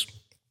artist,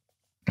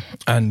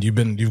 and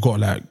you've got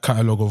like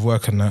catalogue of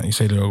work and that, you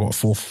say that I've got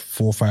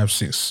 4, 5,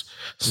 6,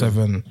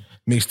 7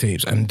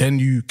 mixtapes, and then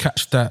you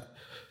catch that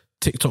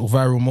TikTok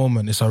viral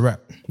moment, it's a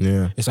rap.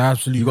 Yeah. It's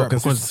absolutely You got rap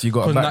because consistency, you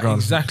got a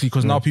background. exactly,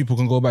 because now people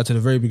can go back to the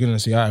very beginning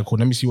and say, all right, cool,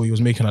 let me see what he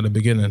was making at the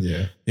beginning. Yeah. You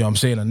know what I'm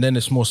saying? And then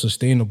it's more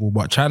sustainable.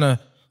 But trying to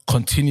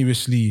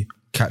continuously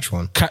Catch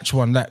one.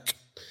 like,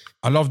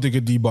 I love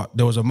Digga D, but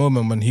there was a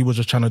moment when he was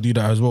just trying to do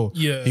that as well.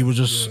 Yeah, He was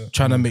just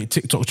trying to make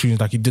TikTok tunes,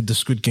 like he did the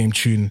Squid Game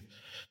tune.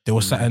 There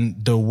was something,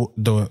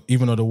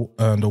 even though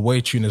the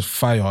Way tune is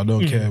fire, I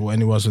don't care what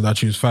anyone says, that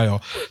tune is fire,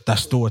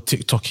 that's still a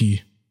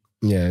TikTok-y,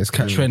 Yeah, it's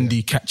catchy.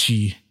 trendy,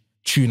 catchy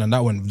tune, and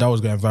that was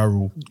going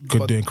viral,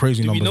 doing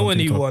crazy Do numbers. you know on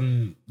TikTok.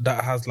 anyone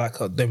that has like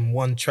them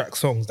one track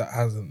songs that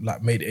hasn't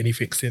like made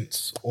anything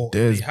since, or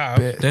There's they have?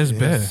 bare- There's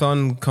bare.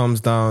 Sun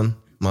comes down,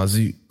 my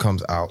Zoot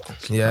comes out.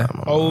 Yeah.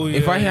 Oh, yeah,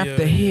 If I have yeah,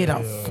 to hear yeah,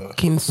 that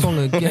fucking song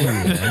again,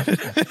 yeah,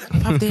 if I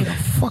have to hear that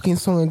fucking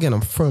song again,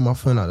 I'm throwing my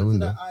phone out the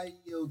window. The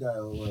IEO guy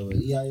or whatever,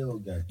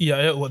 EIO guy.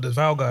 Yeah, what the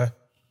Val guy?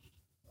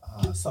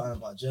 Something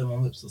about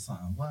German whips or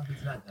something. What happened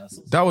to that guy?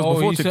 That was Oh,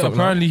 before he said TikTok.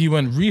 apparently he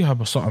went rehab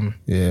or something.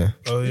 Yeah.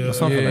 Oh yeah,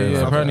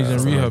 Yeah, apparently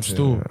he's in rehab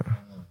still.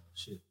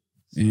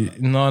 Yeah,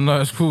 no,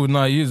 it's cool.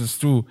 No, he is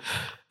still.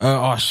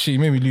 Oh shit, you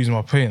made me lose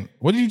my pain.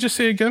 What did you just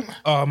say again?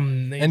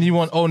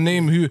 Anyone? Oh,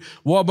 name who?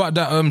 What about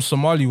that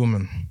Somali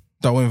woman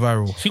that went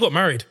viral? she got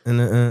married.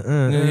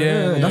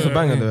 Yeah, That's a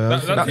banger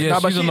though. Yeah,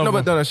 but she's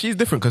another- no, she's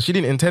different because she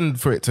didn't intend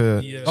for it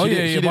to. Yeah. Oh she yeah,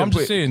 didn't- she but didn't I'm just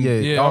put- saying. Yeah,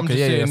 Yeah, I'm okay, just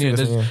saying. I see Yeah, what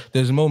you're saying.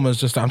 there's moments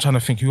just that I'm trying to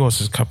think who else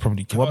has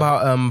probably. What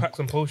about Packs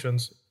and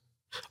potions.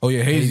 Oh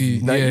yeah,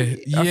 Hazy. No, Yeah, I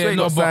swear yeah. he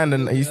No, got but signed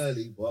and he's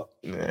Early,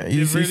 but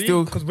he's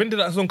still. Because when did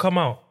that song come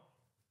out?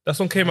 That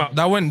song came out.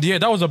 that went. Yeah,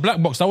 that was a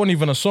black box. That wasn't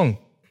even a song.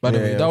 By the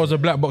way, yeah. that was a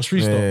black box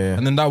freestyle, Yeah.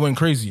 and then that went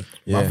crazy.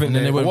 Yeah. I think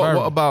then they went what, viral.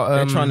 what about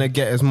they're trying to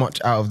get as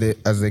much out of it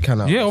as they can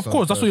out Yeah, the of song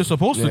course. That's what you're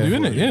supposed to do,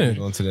 innit? Yeah.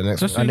 Go on to the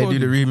next Just one. And they do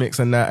the remix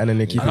and that, and then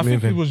they keep And I it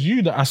think it moving. was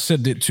you that I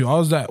said it to. I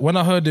was like, when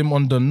I heard him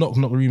on the Knock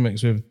Knock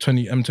remix with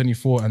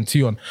M24 and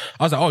Tion,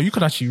 I was like, oh, you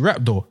can actually rap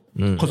though.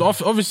 Because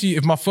obviously,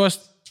 if my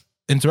first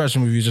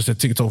interaction with you is just a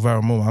TikTok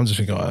viral moment, I'm just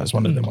thinking, oh, that's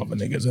one of them other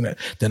niggas, isn't it?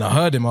 Then I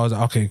heard him, I was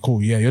like, okay,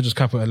 cool. Yeah, you're just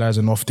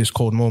capitalizing off this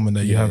cold moment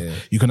that you have. yeah.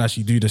 You can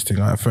actually do this thing.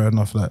 Like, fair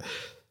enough. Like,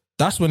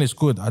 that's when it's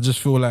good. I just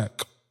feel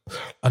like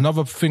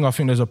another thing, I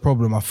think there's a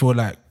problem. I feel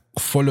like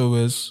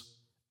followers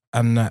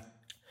and that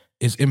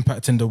is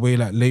impacting the way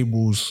like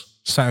labels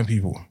sign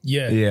people.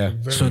 Yeah, Yeah.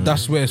 very- So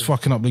that's where it's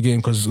fucking up the game.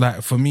 Because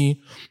like for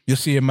me, you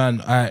see a man,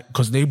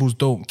 because labels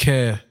don't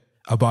care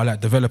about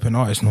like developing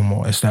artists no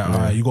more. It's like,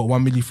 alright, you got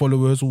 1 million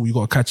followers, or you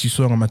got a catchy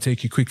song, I'm gonna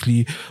take you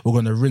quickly. We're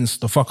gonna rinse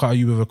the fuck out of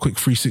you with a quick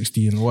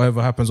 360, and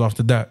whatever happens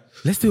after that.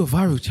 Let's do a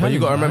viral challenge. But you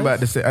got to remember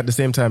guys. at the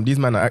same time, these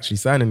men are actually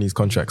signing these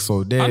contracts,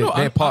 so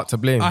they're part to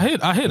blame. I hear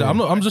that.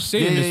 I'm just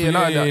saying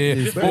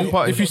this. It's Well, both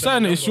parties. if you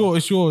sign it, it's your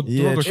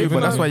Yeah, prerogative, true, but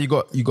that's innit?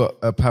 why you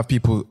got have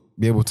people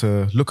be able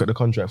to look at the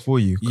contract for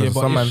you. 'Cause Yeah,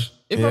 but some man,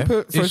 If yeah. I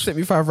put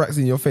 75 racks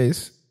in your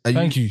face, and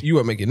Thank you. you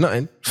weren't making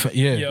nothing.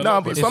 Yeah. Yeah.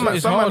 No, but some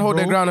it's man hard, hold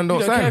their bro. ground and don't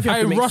You don't care sign. if you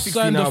have to make Russ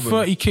 16 signed a albums.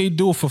 30K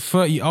deal for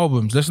 30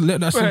 albums. Let's let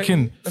that sink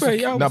in.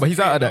 No, but he's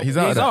out of that. He's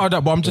out He's of out that. of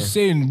that, but I'm just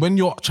saying, when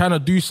you're trying to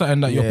do something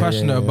that you're Yeah,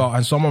 passionate yeah, yeah. about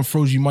and someone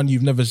throws you money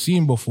you've never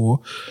seen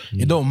before,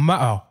 it don't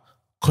matter.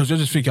 Because you're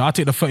just thinking, I'll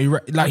take the 30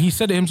 racks. Like he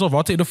said it himself,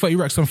 I'll take the 30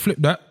 racks and flip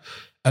that.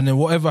 And then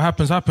whatever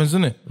happens,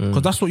 innit?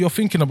 Because that's what you're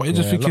thinking about. You're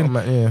just Yeah, a lot thinking,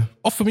 of yeah.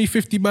 offer me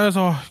 50 bars,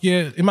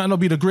 it might not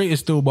be the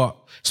greatest still, but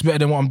it's better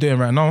than what I'm doing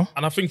right now.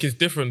 and I think it's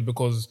different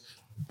because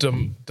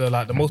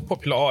the most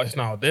popular artists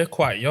now, they're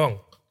quite young.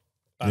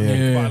 Like, think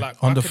Yeah. about, like,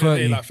 Under back in the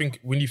day, 30. like,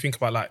 when you think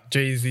about like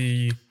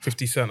Jay-Z,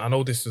 50 Cent, I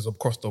know this is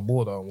across the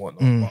border and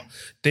whatnot, but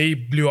they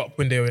blew up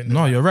when they were in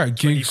No, you're right.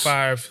 Gigs,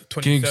 25,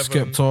 27.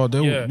 Gigs,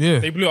 Skepta, yeah.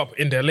 They blew up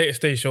in their later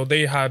stage, so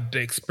they had the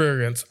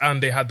experience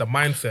and they had the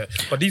mindset.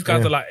 But these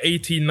guys are like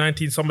 18,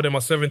 19, some of them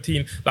are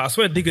 17. Like I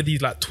swear Digga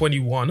D's like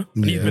 21.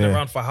 And he's been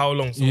around for how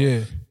long? So Yeah.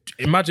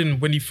 imagine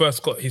when he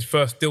first got his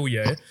first deal,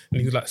 and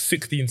he was like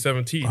 16,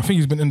 17. I think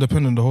he's been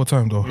independent the whole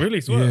time though.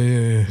 Really? Swear?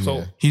 Yeah.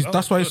 So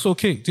That's why he's so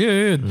kicked.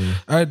 Yeah.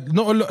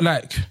 Not a lot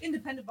like.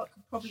 Independent, but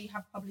could probably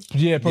have publishing.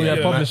 Yeah, probably Yeah,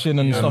 have publishing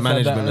and stuff like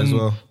management that, as and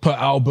well. put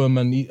album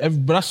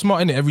but that's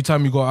smart, innit? Every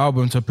time you got an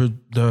album to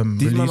men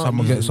release, aren't I'm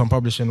gonna get using- some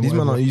publishing. These men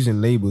whatever. aren't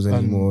using labels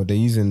anymore. They're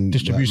using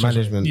distribution,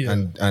 management yeah.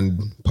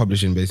 and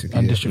publishing basically.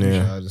 And Yeah.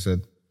 distribution. Yeah, I just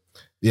said.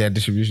 Yeah,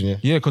 distribution. Yeah.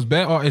 Yeah, because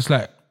bare artists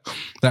like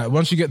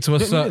once you get to a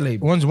Don't need a certain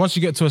label. once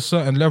you get to a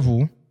certain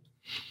level,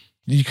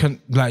 you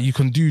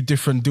can do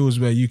different deals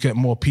where you get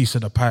more piece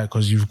of the pie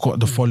because you've got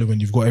the following,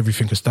 you've got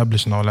everything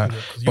established now. Like,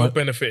 you're but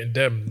benefiting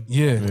them.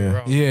 yeah,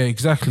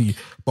 exactly.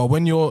 But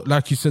when you're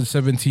like you said,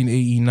 17,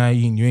 18,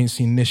 19, you ain't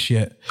seen this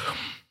yet.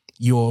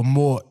 you're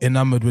more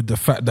enamored with the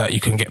fact that you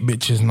can get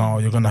bitches now.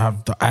 You're gonna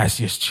have the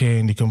iciest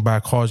chain. You can buy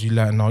cars you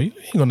like now. You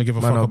ain't gonna give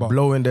a fuck about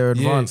blowing their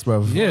advance,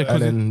 bruv. Yeah,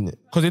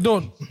 because they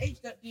don't.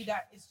 Age don't do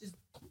that. It's just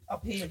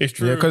up here. It's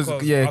true.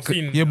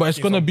 But it's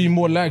gonna be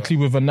more likely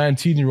with a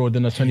 19-year-old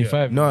than a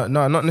 25. No,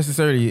 not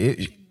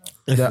necessarily.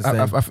 I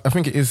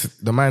think it is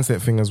the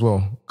mindset thing as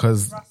well.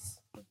 Because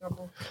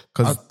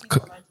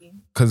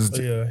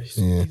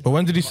But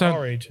when did he sign?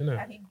 Our age,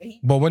 innit?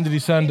 But when did he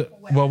sign?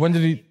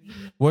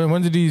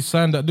 When did he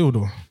sign that deal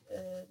though?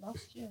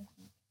 Last year.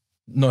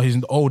 No, he's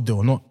an old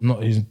deal,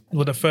 not his.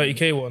 With the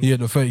 30k one. Yeah,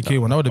 the 30k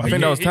one. That would have been. I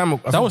think that was time.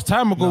 That was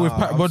time ago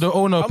with the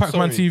owner of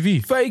Pac-Man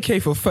TV.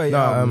 30k for 30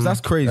 albums.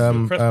 That's crazy.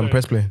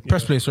 Press play.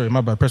 Press play. Sorry, my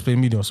bad. Press play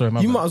media. Sorry,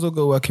 my You bad. might as well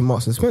go work in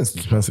Marks and Spencer.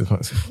 Expensive.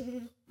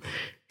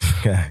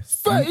 Yeah.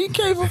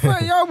 30k for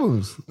 30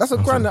 albums. That's a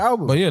grand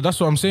album. But yeah, that's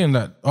what I'm saying.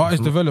 That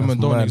artist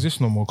development don't exist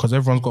no more because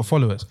everyone's got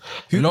followers.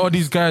 A lot of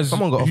these guys,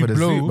 Someone got who offered a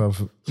blow,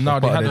 suit, bruv. No,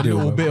 they had a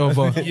little bit of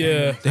a.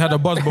 Yeah. They had a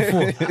buzz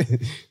before.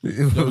 You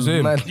know what I'm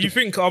saying? Do you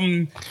think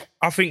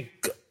I think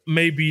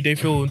maybe they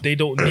feel they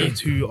don't need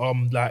to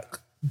like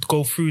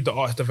go through the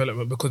artist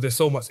development because there's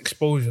so much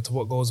exposure to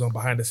what goes on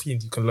behind the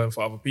scenes you can learn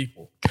for other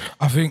people.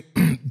 I think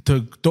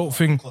the dope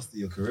thing. Cost of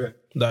your career.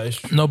 That is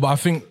true. No, but I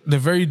think the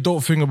very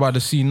dope thing about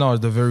the scene now is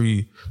the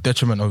very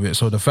detriment of it.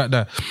 So the fact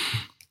that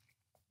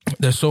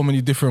there's so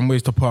many different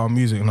ways to put out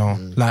music now.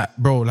 Like,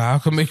 bro, like I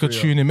can make a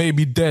tune. It may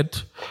be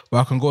dead, but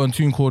I can go on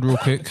TuneCode real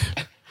quick.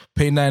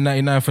 Pay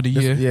 $9.99 for the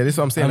year. Yeah, this is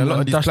what I'm saying. A lot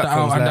of these dash that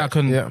platforms out and like, that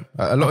can,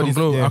 a lot of these,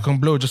 I can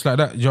blow just like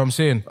that. You know what I'm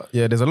saying?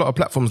 Yeah, there's a lot of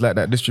platforms like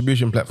that,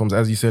 distribution platforms,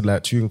 as you said,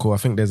 like TuneCore. I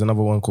think there's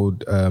another one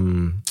called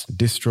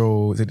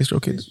Distro. Is it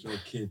DistroKid?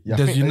 Yeah,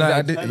 There's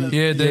United.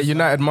 There's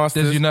United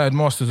Masters. There's United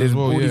Masters There's as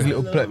well. all these Yeah.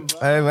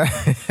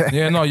 little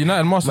Yeah, no,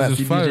 United Masters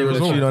is fire DJ as with a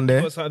tune well. on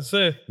there. What's that to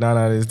say? No,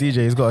 there's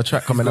DJ. He's got a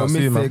track coming out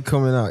soon, man.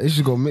 coming out. He's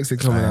just got a mixtape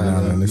coming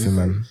out. Nah, listen,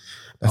 man.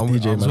 That's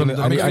DJ, man.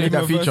 I need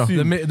that feature.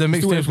 The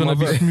mixtape's gonna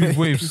be smooth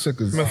waves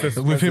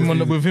with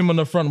him on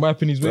the front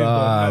wiping his waves. You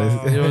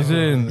know what I'm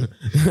saying?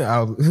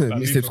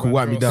 Mixtape's called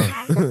Wipe Me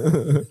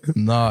Down.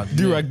 Nah,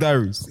 Do-Rag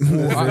Diaries.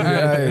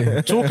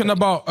 talking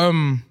about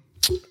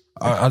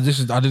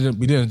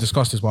we didn't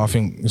discuss this, but I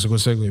think it's a good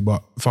segue.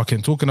 But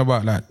fucking talking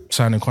about like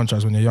signing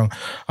contracts when you're young,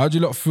 how do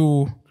you lot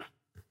feel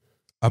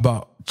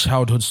about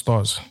childhood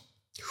stars?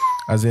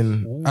 As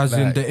in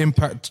the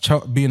impact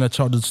being a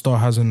childhood star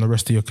has in the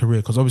rest of your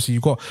career. Because obviously you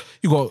got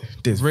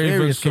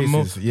Raven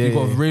Simone. You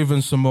got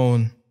Raven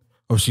Simone.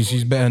 Obviously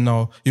she's better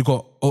now. You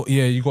got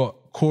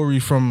Corey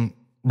from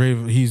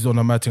Raven. He's on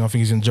a mad thing. I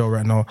think he's in jail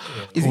right now.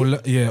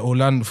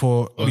 Orlando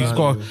for he's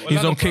got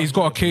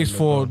a case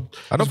for.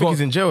 I don't think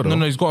he's in jail though.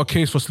 No, he's got a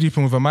case for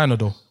sleeping with a minor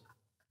though.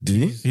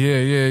 Did he?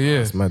 Yeah.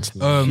 That's mad.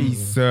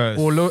 Jesus.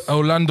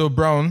 Orlando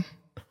Brown.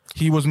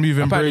 He was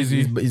moving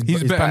crazy.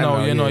 He's better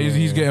now.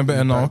 He's getting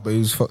better now. But he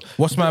was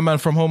What's my man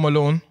from Home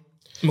Alone?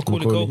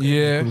 Macaulay Culkin.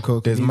 Yeah.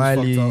 There's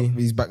Miley.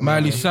 He's back.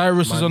 Miley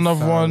Cyrus is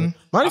another one.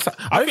 I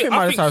don't think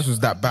Miley Cyrus was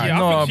that bad. Yeah,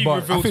 No, I think she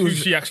but revealed who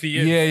she actually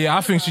is. Yeah. I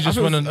think she just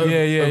went on.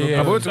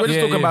 Yeah. We're just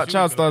talking about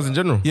child stars in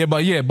general. Yeah,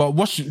 but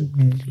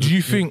do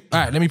you think? All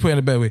right, let me put it in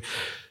a better way.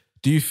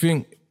 Do you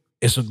think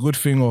it's a good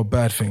thing or a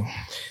bad thing?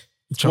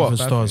 Childhood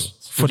Bad stars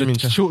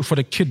thing? for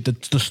the kid,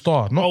 the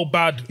star, not Oh,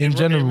 bad. in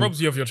general. It robs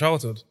you of your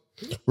childhood.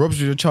 Robs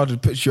you your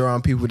childhood, puts you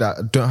around people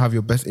that don't have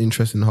your best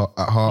interest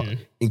at heart.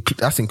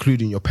 That's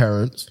including your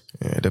parents.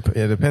 Yeah,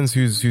 depends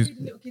who's.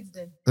 Little kids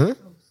then. Huh?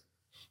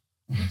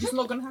 You're just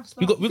not gonna have stuff.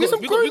 We got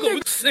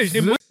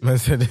Man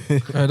said,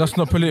 that's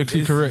not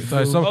politically correct.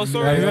 Whoever's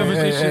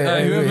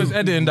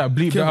editing that,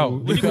 bleep that out.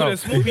 What do you call it?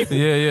 Small people.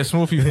 Yeah,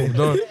 small people.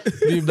 Don't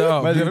bleep that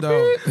out. Bleep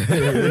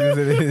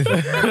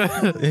that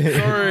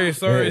out.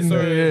 Sorry.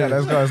 Yeah,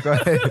 let's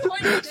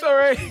go.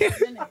 Sorry.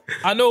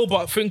 I know,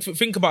 but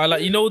think about it.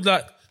 Like, you know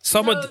that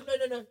some of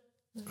No.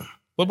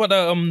 what about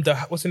the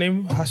what's the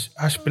name? Hash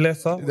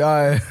Bileta?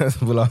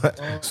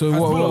 So wait,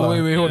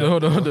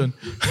 hold on.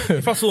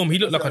 If I saw him, he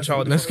looked like a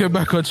child. Let's get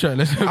back on track.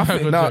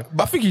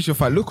 But I think he should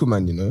fight local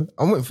man. You know,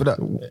 I'm waiting for that.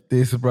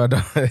 This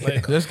brother.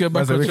 Let's get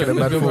back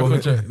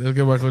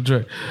on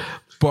track.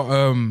 But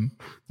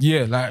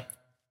yeah, like,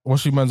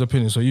 what's your man's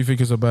opinion? So you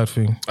think it's a bad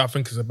thing? I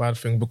think it's a bad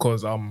thing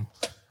because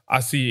I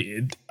see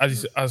it,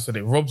 as I said,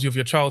 it robs you of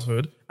your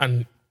childhood,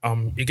 and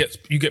you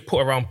get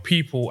put around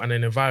people and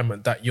an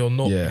environment that you're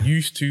not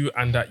used to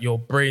and that your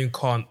brain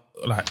can't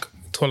like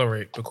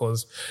tolerate.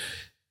 Because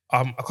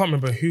I can't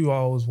remember who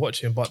I was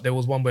watching, but there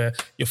was one where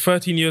you're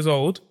 13 years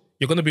old,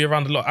 you're going to be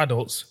around a lot of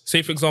adults.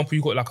 Say, for example,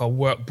 you got like a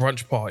work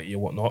brunch party or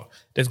whatnot.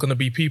 There's going to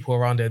be people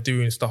around there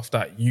doing stuff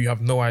that you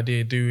have no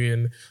idea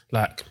doing.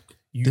 Like,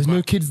 There's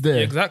no kids there.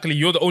 Yeah, exactly.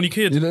 You're the only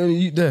kid. You know,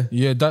 you there.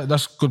 Yeah,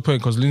 that's a good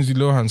point because Lindsay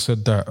Lohan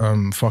said that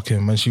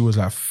fucking when she was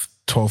like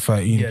 12,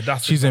 13. Yeah,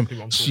 that's she's exactly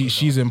what I'm talking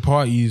she's in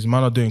parties.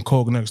 Man are doing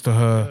coke next to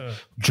her,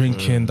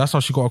 drinking. That's how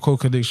she got a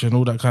coke addiction,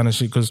 all that kind of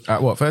shit. Because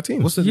At what,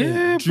 13? What's the name?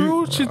 yeah,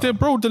 bro, she's there,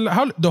 bro.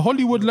 The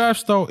Hollywood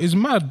lifestyle is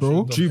mad,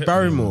 bro. Drew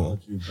Barrymore.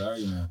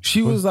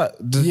 She was like,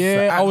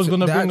 I was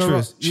gonna bring her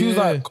up. She was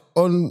Yeah. like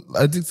on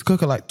Addicted to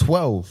Coke at like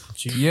 12.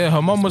 Yeah,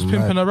 her mum was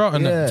pimping her out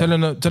and Yeah.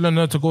 telling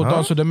her to go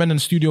dance with the men in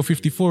Studio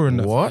 54 and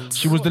that. What?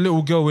 She was the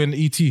little girl in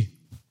ET.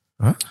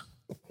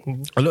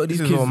 A lot of This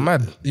these is kids, all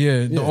mad.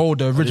 Yeah,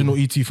 the original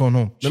ET phone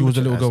home. She was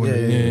the little girl in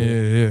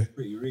it. Yeah.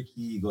 Pretty Ricky,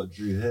 you got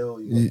Drew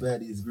Hill, you got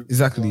Baddies, Group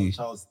Exactly.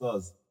 Child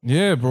Stars,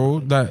 Yeah, bro.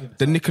 Like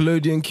the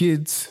Nickelodeon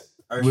kids.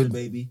 Ocean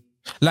Baby.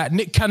 Like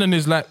Nick Cannon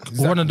is like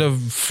one of the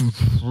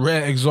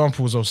rare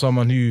examples of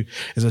someone who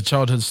is a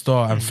childhood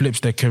star and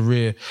flips their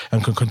career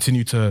and can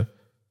continue to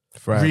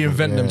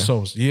reinvent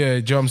themselves. Yeah, do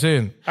you know what I'm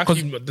saying?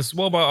 Actually,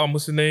 what about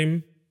what's his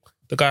name?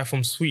 The guy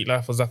from Sweet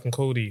Life of Zack and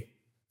Cody.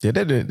 Yeah,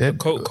 they're doing that.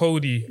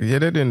 Cody. Yeah,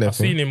 they're doing that. I've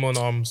seen him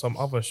on some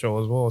other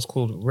show as well. It's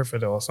called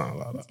Riverdale or something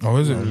like that. Oh,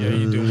 is it? Yeah,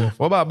 you do well.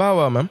 What about Bow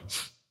Wow, man?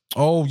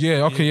 Oh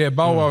yeah, okay, yeah.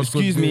 Bow Wow.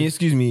 Excuse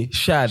me.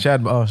 Shad.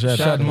 Shad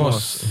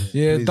Moss.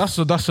 Yeah,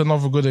 that's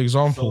another good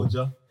example.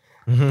 Soldier.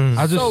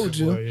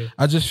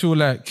 I just feel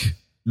like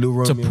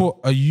to put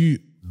a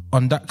youth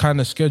on that kind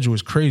of schedule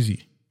is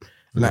crazy.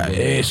 Like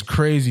it's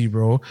crazy,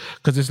 bro.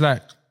 Because it's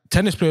like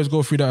tennis players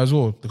go through that as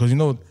well. Because you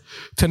know,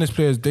 tennis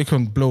players they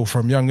can blow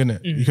from young,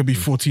 innit? You can be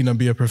 14 and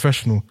be a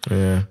professional.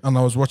 Yeah. And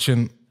I was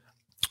watching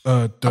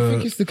I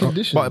think it's the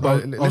condition. But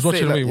I was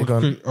watching.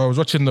 I was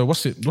watching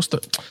what's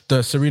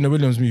the Serena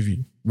Williams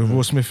movie with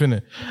Will Smith in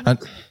it, and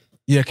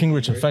yeah, King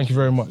Richard. Thank you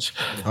very much.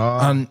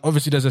 And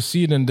obviously, there's a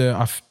scene in there,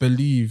 I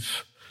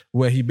believe,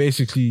 where he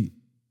basically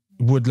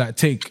would like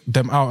take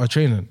them out of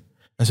training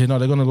and say, "No,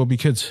 they're gonna go be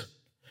kids."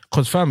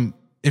 Because fam,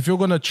 if you're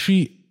gonna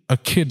treat a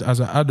kid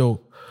as an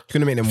adult, You're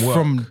gonna make them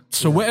work.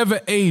 so whatever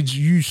age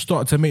you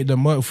start to make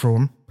them work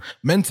from,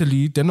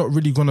 mentally, they're not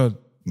really gonna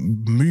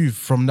move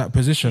from that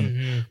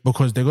position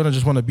because they're gonna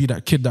just want to be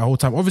that kid that whole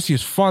time. Obviously,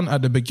 it's fun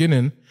at the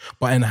beginning,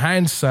 but in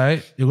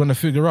hindsight, you're gonna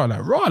figure out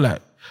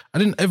like, I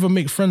didn't ever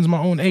make friends my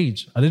own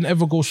age. I didn't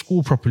ever go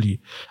school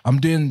properly. I'm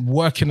doing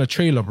work in a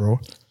trailer, bro.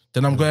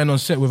 Then I'm going on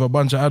set with a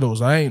bunch of adults.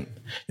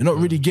 You're not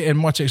really getting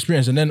much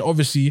experience. And then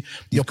obviously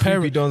your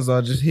parents dons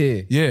are just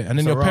here. yeah, and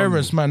then your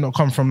parents might not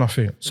come from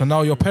nothing. So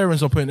now your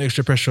parents are putting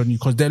extra pressure on you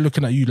because they're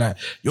looking at you like,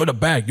 you're the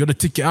bag, you're the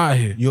ticket out of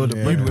here. You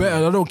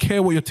better, I don't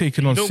care what you're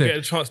taking on You don't set. get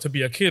a chance to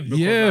be a kid. Because,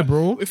 Yeah, like,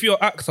 bro. If you're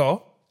an actor,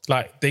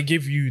 like they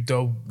give you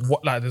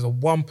there's a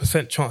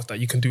 1% chance that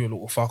you can do a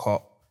little fuck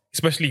up,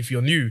 especially if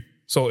you're new.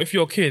 So if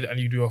you're a kid and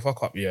you do a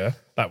fuck up, yeah,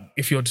 like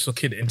if you're just a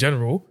kid in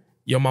general,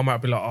 your mum might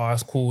be like, oh,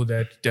 that's cool,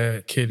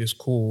 the kid is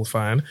cool,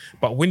 fine.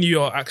 But when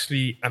you're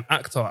actually an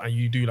actor and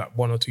you do like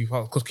 1 or 2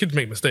 fucks, because kids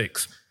make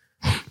mistakes,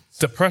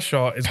 the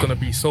pressure is going to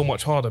be so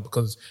much harder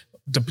because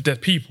there's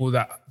people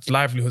that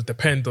livelihoods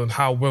depend on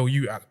how well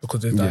you act because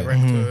there's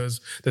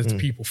directors, there's the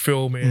people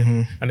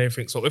filming and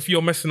everything. So if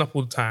you're messing up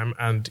all the time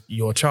and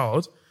you're a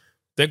child,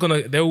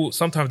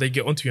 sometimes they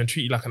get onto you and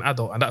treat you like an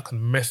adult and that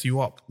can mess you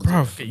up.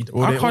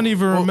 Bruv, I can't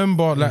even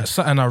remember like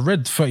something I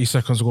read 30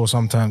 seconds ago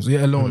sometimes,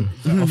 let alone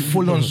a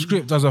full-on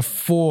script as a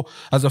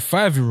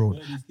 5-year-old.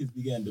 These kids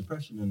be getting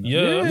depression and that.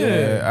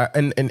 Yeah,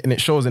 and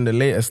it shows in the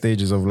later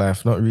stages of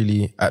life, not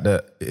really it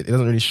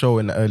doesn't really show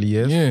in the early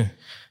years. Yeah.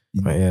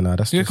 But yeah, no,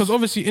 that's Yeah, just... because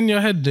obviously in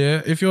your head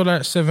there, if you're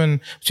like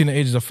 7, between the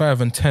ages of 5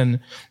 and 10,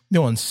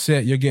 you're on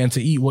set, you're getting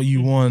to eat what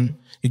you want,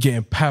 you're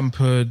getting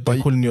pampered, they're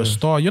calling you a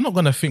star. You're not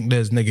going to think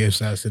there's negative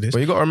sides to this.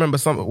 But you got to remember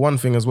one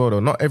thing as well, though.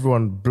 Not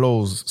everyone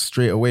blows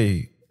straight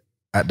away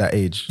at that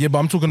age. Yeah, but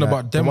I'm talking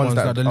about them ones,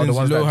 like the Lindsay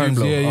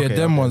Lohans.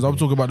 Them ones. I'm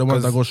talking about the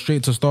ones that go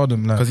straight to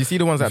stardom. Because you see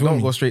the ones that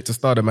don't go straight to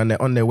stardom and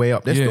they're on their way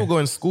up, they're still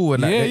going to school.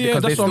 And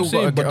that's what I'm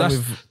saying. But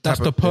that's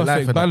the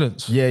perfect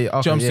balance. Yeah, do you know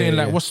what I'm saying?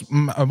 Like,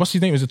 what's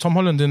his name? Is it Tom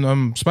Holland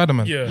in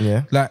Spider-Man?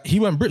 Yeah. Like,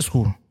 he went Brit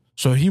school.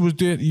 So he was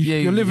doing,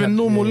 you're living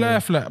normal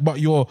life, like, but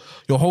your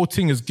whole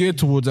thing is geared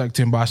towards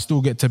acting, but I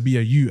still get to be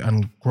a you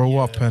and grow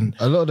up. And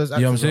a lot of those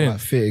actors you know what I'm saying? are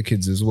like theatre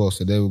kids as well.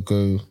 So they will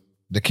go,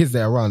 the kids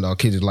that are around are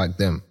kids like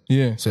them.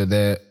 Yeah. So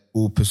they're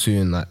all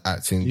pursuing like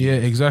acting. Yeah,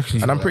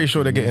 exactly. And I'm pretty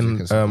sure they're getting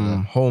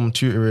home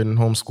tutoring,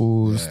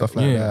 homeschool, stuff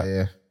like that.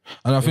 Yeah.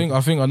 And I think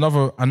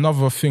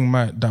another thing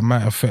that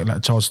might affect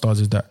like child stars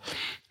is that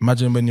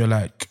imagine when you're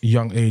like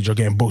young age, you're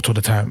getting booked all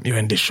the time. You're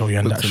in this show, you're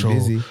in that show,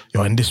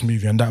 you're in this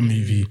movie and that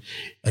movie,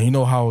 and you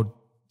know how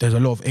there's a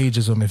lot of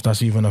ageism, if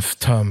that's even a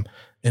term,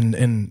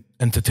 in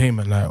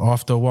entertainment. Like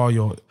after a while,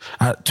 you're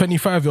at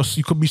 25,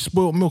 you could be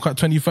spoiled milk at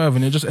 25,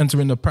 and you're just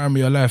entering the prime of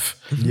your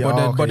life.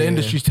 But the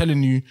industry's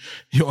telling you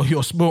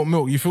you're spoiled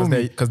milk. You feel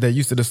me? Because they're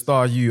used to the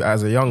star you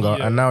as a younger,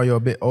 and now you're a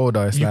bit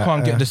older. It's you like,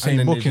 can't get the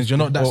same bookings. You're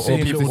not that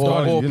same little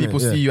star. Or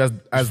people see you as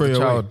the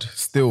child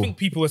still. I think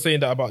people were saying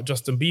that about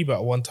Justin Bieber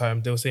at one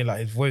time. They were saying like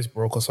his voice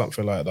broke or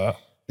something like that.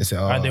 They say,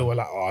 and they were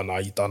like, oh no,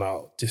 you done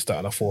out this, that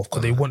and the fourth.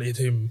 Because they wanted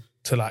him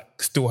to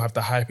like still have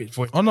the high pitched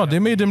voice. Oh no, they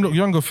made him look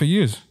younger for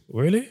years.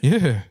 Really?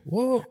 Yeah.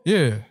 What?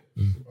 Yeah.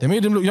 They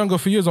made him look younger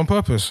for years on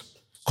purpose.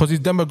 Because his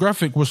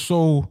demographic was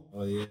so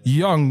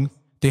young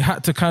they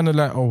had to kind of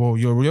like, oh, well,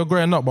 you're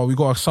growing up, but we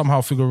got to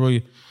somehow figure a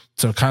way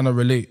to kind of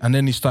relate. And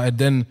then he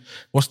started,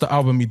 what's the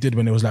album he did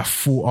when it was like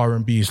full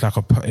R&B? It's like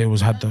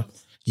the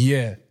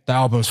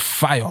album's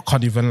fire. I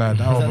can't even lie. Is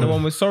that the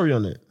one with Sorry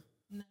on it?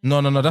 No,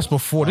 that's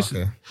before. This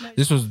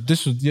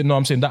was, you know what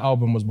I'm saying? That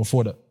album was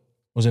before that.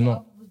 Was it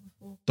not?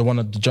 The one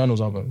at the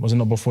Journals album. Was it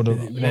not before the...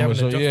 Yeah.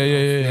 Was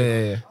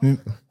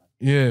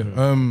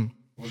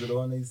it the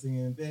one they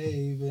singing,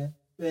 baby?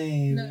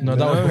 No,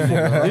 that was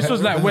before. This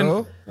was like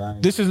when...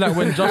 This is like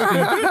when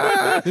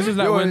Justin... This is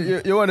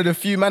like You're one of the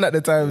few men at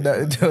the time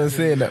that was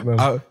saying that, man.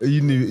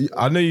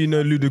 I know you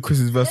know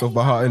Ludacris's verse off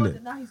by heart,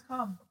 innit? Now he's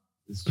calm.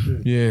 It's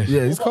true. Yeah,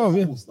 he's calm,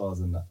 yeah. Football stars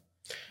and that.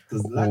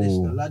 Because the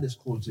laddish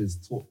culture is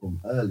taught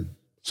from early.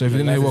 So if you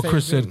didn't hear what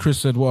Chris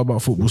said, what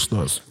about football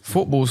stars?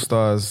 Football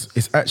stars,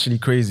 it's actually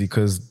crazy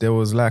because there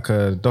was like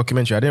a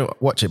documentary. I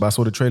didn't watch it, but I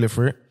saw the trailer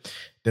for it.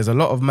 There's a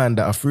lot of men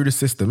that are through the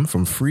system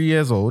from 3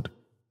 years old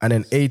and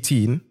then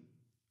 18.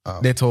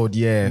 They're told,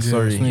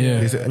 sorry.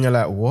 And you're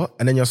like, what?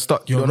 And then you're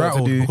stuck. You don't know what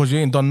to do because you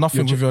ain't done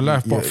nothing with your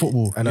life but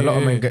football. And a lot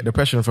of men get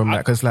depression from that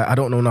because like, I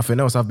don't know nothing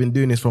else. I've been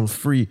doing this from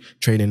free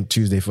training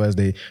Tuesday,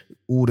 Thursday,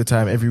 all the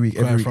time, every week,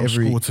 every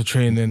school to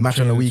training, match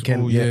on the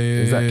weekend.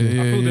 Exactly.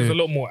 I feel there's a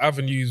lot more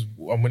avenues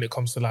when it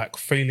comes to like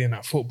failing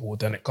at football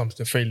than it comes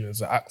to failing as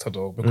an actor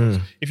though. Because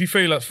if you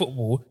fail at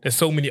football, there's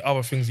so many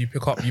other things you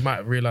pick up. You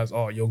might realize,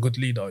 you're a good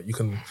leader. You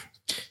can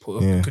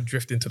could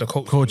drift into the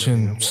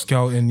coaching,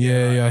 scouting.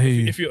 I hear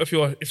you.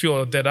 If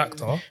you're a dead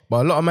actor,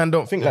 but a lot of men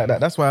don't think like that.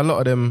 That's why a lot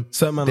of them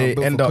they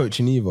end up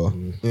coaching either.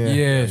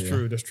 That's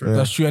true.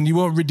 That's true, and you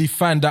won't really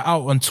find that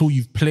out until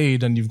you've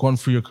played and you've gone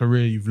through your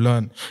career, you've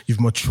learned, you've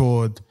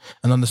matured,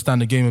 and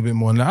understand the game a bit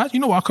more. And like, you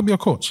know what, I could be a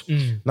coach.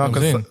 No,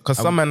 because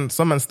some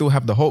men still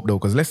have the hope though.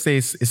 Because let's say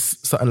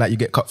it's something like you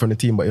get cut from the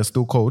team, but you're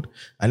still cold,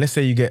 and let's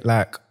say you get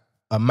like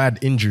a mad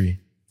injury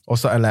or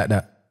something like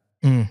that.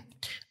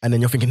 And then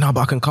you're thinking, no,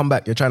 but I can come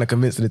back. You're trying to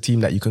convince the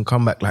team that you can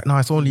come back. Like, no,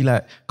 it's only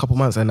like a couple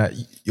months, and that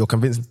you're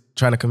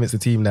trying to convince the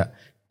team that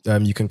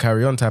you can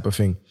carry on, type of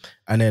thing.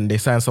 And then they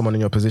sign someone in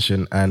your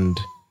position, and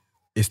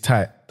it's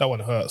tight. That one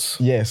hurts.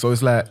 Yeah, so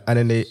it's like, and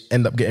then they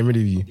end up getting rid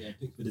of you. Getting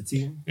picked for the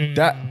team.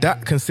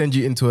 That can send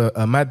you into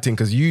a mad thing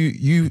because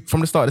you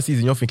from the start of the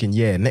season, you're thinking,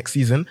 next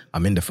season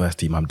I'm in the first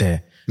team, I'm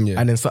there. Yeah.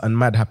 And then something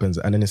mad happens,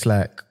 and then it's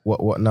like,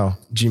 what now?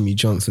 Jimmy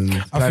Johnson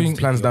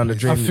plans down the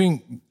drain. I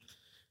think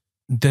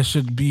there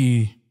should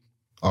be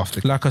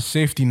like a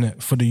safety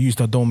net for the youth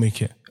that don't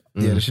make it.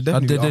 Yeah, there should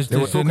definitely be. They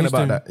were talking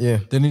about that. Yeah,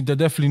 there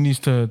definitely needs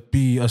to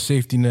be a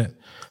safety net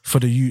for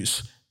the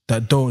youths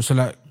that don't. So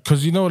like,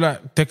 because you know,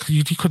 like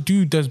you could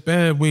do. There's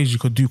bare ways you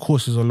could do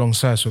courses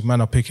alongside, so man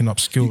are picking up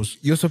skills.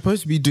 You're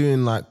supposed to be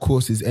doing like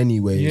courses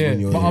anyway. Yeah, when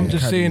you're, but I'm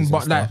just saying,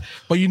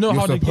 but you know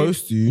how the game.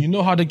 You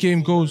know how the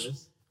game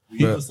goes.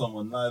 You know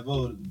someone live.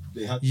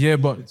 They had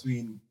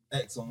between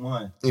X and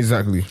Y.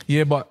 Exactly.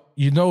 Yeah, but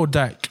you know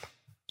that.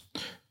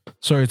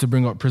 Sorry to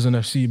bring up Prison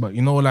FC, but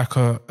you know, like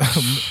I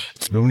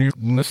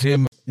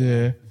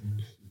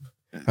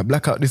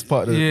black out this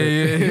part.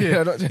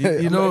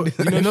 You know,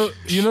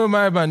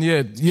 my man.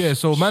 Yeah.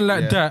 So man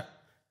like that,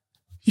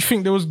 you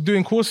think they was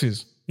doing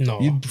courses?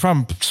 No.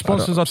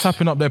 Sponsors are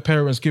tapping up their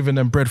parents, giving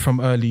them bread from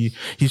early.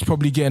 He's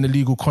probably getting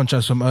illegal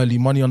contracts from early,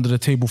 money under the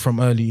table from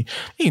early.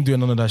 He ain't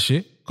doing none of that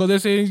shit. Because they're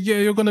saying,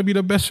 you're going to be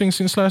the best thing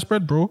since sliced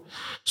bread, bro.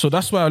 So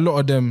that's why a lot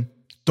of them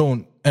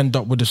don't end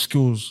up with the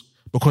skills,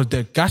 because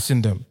they're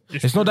gassing them.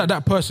 It's not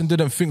that person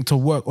didn't think to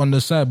work on the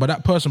side, but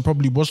that person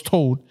probably was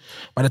told,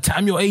 by the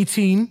time you're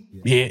 18,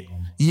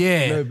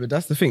 No, but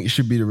that's the thing. It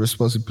should be the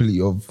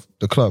responsibility of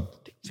the club.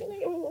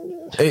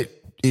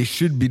 It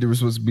should be the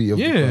responsibility of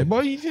the club. Yeah,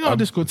 but you know how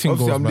this good thing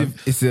goes, man.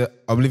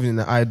 I'm living in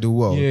an ideal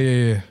world.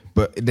 Yeah.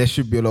 But there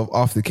should be a lot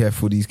of aftercare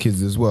for these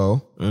kids as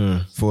well.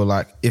 For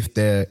like,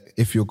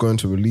 if you're going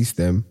to release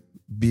them,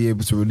 be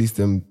able to release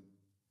them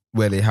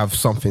where they have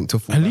something to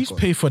fall at least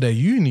pay for their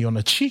uni on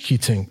a cheeky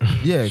thing.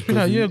 Yeah,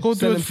 go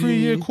do a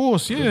 3-year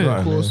course.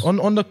 Yeah, course.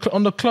 On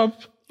the club.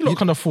 You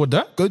can afford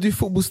that. Go do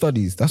football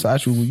studies. That's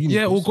actual uni.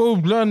 Yeah, or go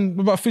learn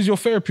about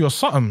physiotherapy or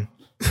something.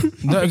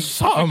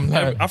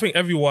 I think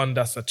everyone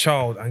that's a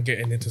child and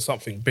getting into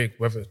something big,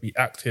 whether it be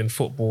acting,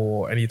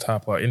 football, or any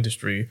type of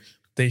industry,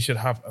 they should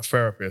have a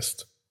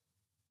therapist.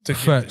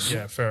 Facts.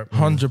 Yeah, therapy.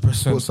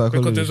 100%.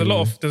 Because there's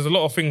a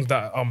lot of things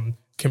that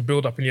can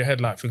build up in your head.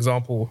 Like, for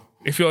example,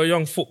 if you're a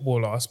young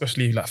footballer,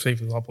 especially like, say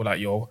for example, like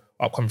you're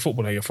upcoming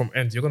footballer, you're from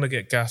ends, you're gonna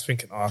get gas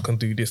thinking, I can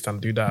do this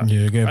and do that.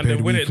 Yeah, and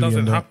then when it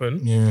doesn't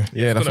happen,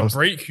 it's gonna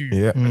break you.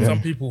 Yeah. And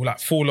some people like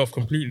fall off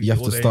completely. You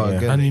have to start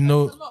again. And you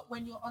know, a lot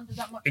when you're under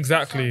that much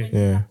exactly. pressure,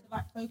 when you have to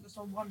like focus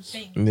on one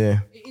thing. Yeah.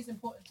 It is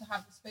important to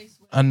have the space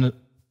where and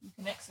you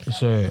can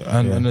exercise.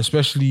 and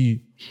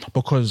especially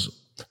because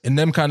in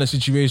them kind of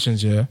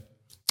situations,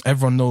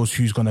 everyone knows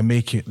who's gonna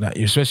make it. Like,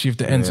 especially if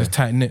the ends is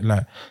tight knit.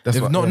 Like,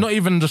 not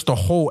even just the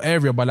whole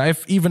area, but like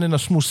if even in a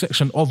small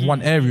section of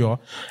one area,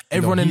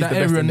 everyone in that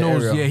area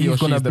knows. He's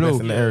gonna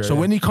blow. So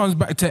when he comes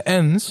back to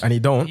ends and he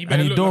don't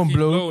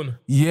blow,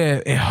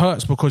 it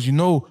hurts because you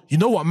know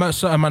what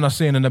certain man are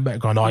saying in the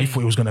background. Oh, he thought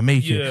he was gonna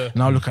make it.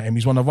 Now look at him,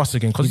 he's one of us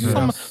again.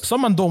 Because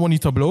some man don't want you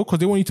to blow because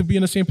they want you to be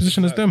in the same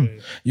position as them.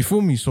 You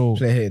feel me? So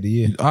Player of the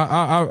year.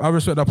 I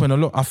respect that point a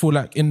lot. I feel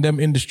like in them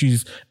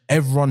industries,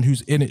 everyone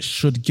who's in it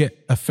should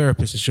get a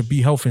therapist. It should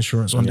be health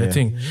insurance on their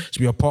thing. It should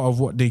be a part of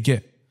what they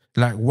get.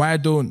 Like, why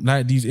don't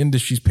like these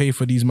industries pay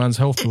for these man's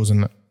health bills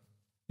and that?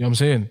 You know what I'm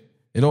saying?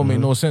 It don't make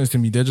no sense to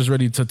me. They're just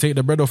ready to take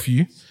the bread off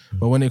you.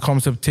 But when it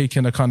comes to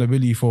taking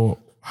accountability for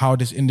how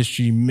this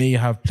industry may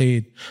have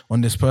played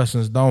on this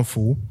person's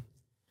downfall,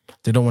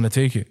 they don't want to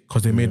take it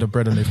because they made the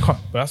bread and they've cut.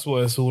 That's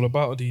what it's all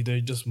about.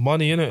 They just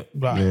money, innit?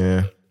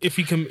 Like,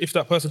 if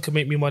that person can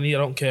make me money, I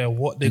don't care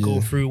what they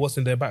go through, what's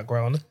in their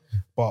background.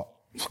 But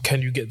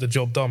can you get the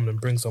job done and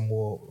bring some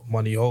more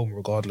money home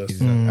regardless?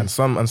 And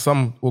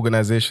some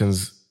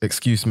organizations'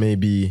 excuse may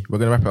be, we're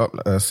going to wrap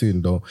it up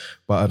soon though,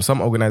 but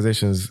some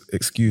organizations'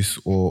 excuse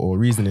or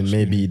reasoning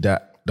may be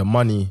that the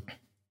money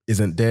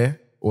isn't there,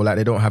 or like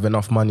they don't have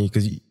enough money,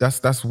 because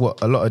that's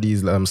what a lot of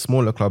these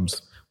smaller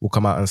clubs will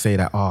come out and say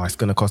that, it's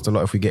going to cost a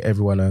lot if we get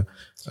everyone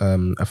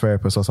a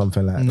therapist or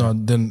something like that. No,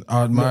 then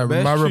my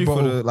rebuttal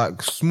for the,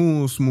 like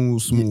small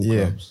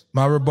clubs.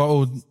 My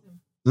rebuttal.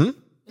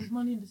 There's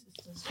money in the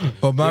system.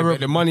 But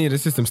the money in the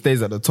system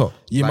stays at the top.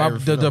 Yeah,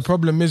 the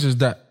problem is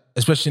that,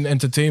 especially in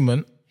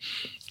entertainment,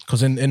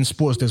 because in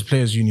sports there's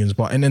players' unions,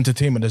 but in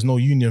entertainment there's no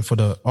union for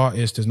the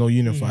artists, there's no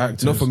union for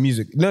actors. Not for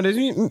music. No,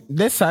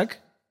 there's SAG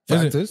for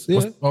actors.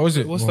 Yeah. What is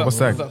it? What's that? What's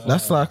SAG?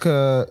 That's like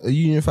a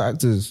union for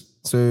actors.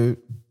 So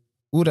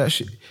all that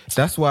shit.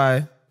 That's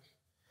why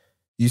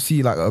you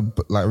see like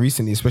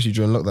recently, especially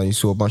during lockdown, you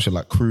saw a bunch of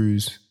like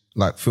crews,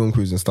 like film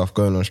crews and stuff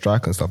going on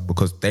strike and stuff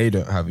because they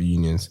don't have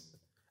unions.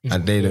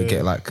 And they don't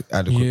get like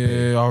adequate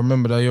pay. I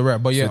remember that, you're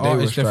right. But yeah,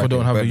 artists definitely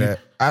don't have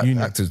a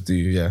union. Actors do,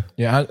 yeah.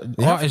 Yeah,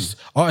 artists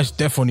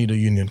definitely need a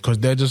union because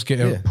they're just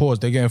getting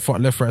paused. They're getting fucked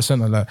left, right,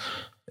 centre. Like,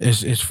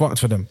 it's fucked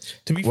for them.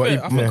 To be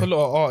fair, I think a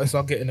lot of artists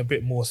are getting a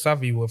bit more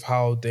savvy with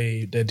how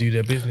they do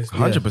their business.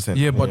 100%.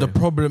 Yeah, but the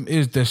problem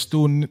is there's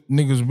still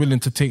niggas willing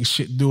to take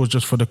shit deals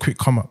just for the quick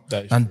come up.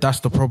 And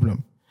that's the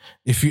problem.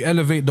 If you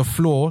elevate the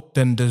floor,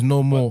 then there's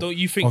no more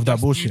of that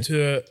bullshit.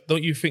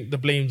 Don't you think the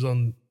blame's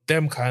on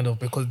them kind of,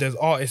 because there's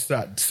artists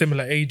that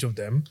similar age of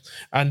them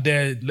and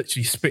they're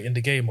literally spitting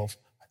the game of,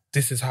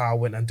 this is how I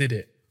went and did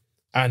it.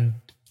 And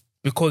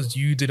because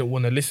you didn't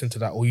want to listen to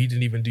that or you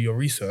didn't even do your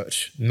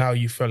research, now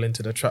you fell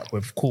into the trap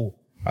with, cool,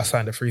 I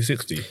signed a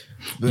 360.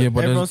 But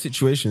everyone's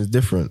situation is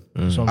different.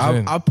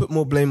 I'll put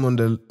more blame on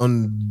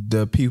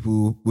the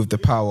people with the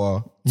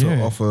power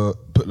to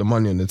put the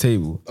money on the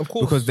table. Of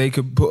course, because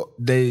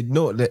they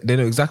know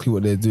exactly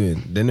what they're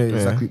doing. They know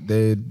exactly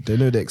they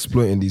know they're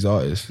exploiting these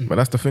artists. But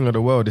that's the thing of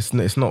the world. It's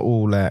not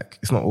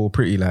all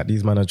pretty. Like,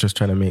 these men are just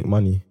trying to make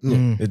money.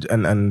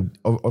 And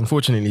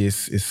unfortunately,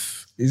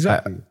 it's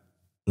exactly.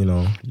 You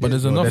know, but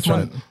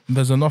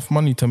there's enough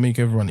money to make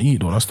everyone eat,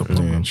 though. That's the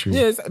problem.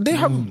 Yeah, they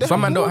have. Some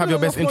men don't have your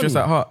best interests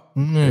at heart.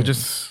 They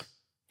just.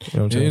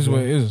 You know, it is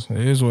what it is. It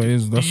is what it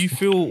is. Do you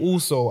feel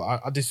also?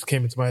 This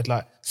came into my head.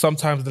 Like,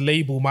 sometimes the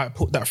label might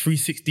put that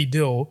 360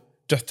 deal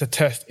just to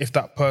test if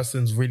that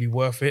person's really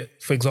worth it.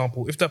 For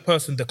example, if that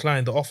person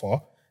declined the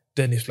offer,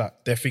 then it's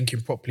like they're thinking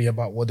properly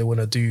about what they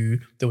want to do.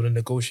 They want to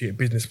negotiate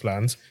business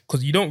plans,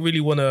 because you don't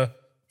really want to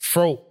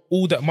throw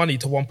all that money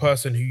to one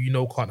person who you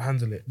know can't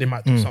handle it. They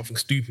might do something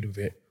stupid with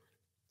it.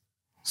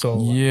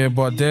 So yeah,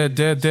 but their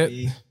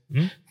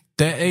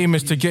aim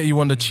is to get you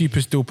on the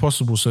cheapest deal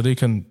possible so they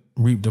can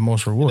reap the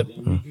most reward.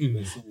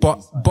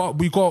 But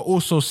we gotta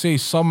also say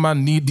some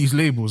man need these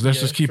labels. Let's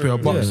just keep it a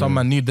buck. Some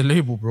man need the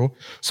label, bro.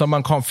 Some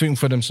man can't think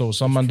for themselves.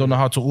 Some man don't know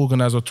how to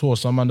organize a tour.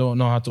 Some man don't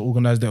know how to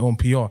organize their own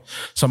PR.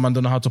 Some man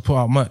don't know how to put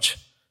out merch.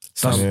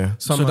 So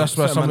that's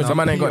why some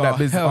man ain't got that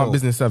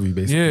business savvy,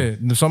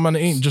 basically. Yeah, some man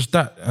ain't just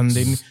that, and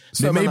they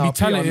may be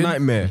talented.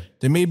 Nightmare.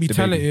 They may be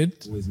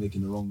talented, Always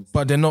making the wrong.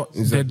 but they're not.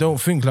 Exactly. They don't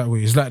think that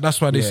way. It's like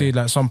that's why they say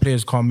like some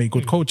players can't make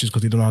good coaches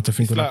because they don't know how to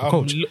think like a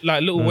coach.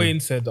 Like Lil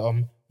Wayne said,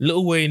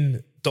 Lil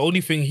Wayne, the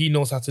only thing he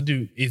knows how to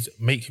do is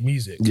make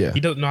music. Yeah. He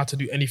doesn't know how to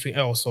do anything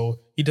else. So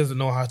he doesn't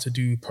know how to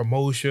do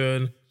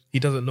promotion. He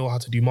doesn't know how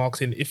to do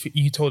marketing. If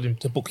you told him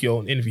to book your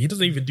own interview, he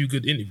doesn't even do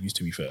good interviews,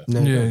 to be fair.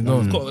 He's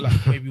got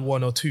like maybe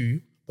one or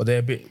two, but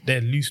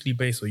they're loosely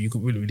based, or you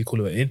could really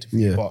call it an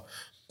interview. Yeah. But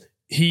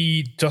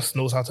he just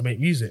knows how to make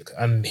music,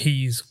 and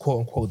he's quote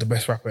unquote the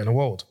best rapper in the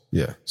world.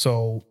 Yeah.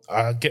 So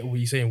I get what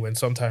you're saying when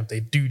sometimes they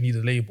do need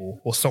a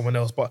label or someone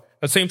else, but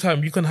at the same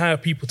time you can hire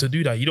people to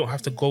do that. You don't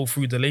have to go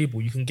through the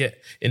label. You can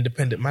get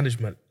independent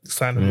management,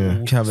 sign a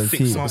little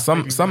 6 months.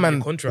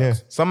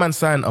 Some man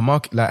sign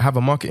have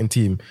a marketing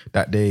team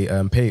that they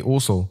pay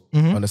also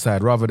on the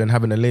side, rather than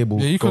having a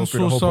label. Yeah, you can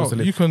source out.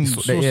 You can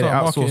source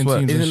out marketing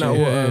teams. Isn't that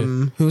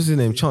what who's his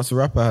name? Chance the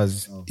Rapper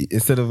has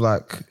instead of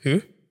like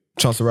who?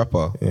 Chance the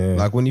Rapper. Yeah.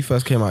 Like when he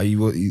first came out, he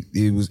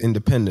was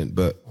independent,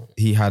 but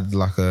he had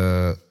like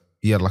a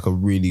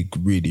really,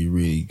 really,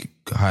 really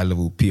high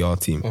level PR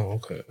team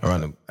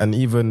around him. And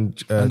even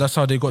and that's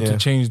how they got to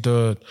change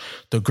the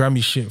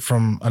Grammy shit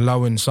from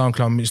allowing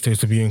SoundCloud mixtapes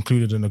to be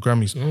included in the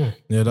Grammys.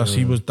 Yeah,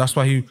 that's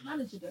why he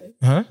Manager though.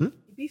 Huh? He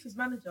beef his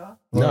manager.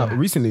 Nah,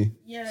 recently.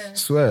 Yeah.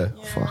 Swear.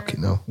 Yeah.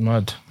 Fucking hell.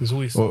 mad. There's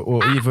always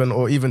or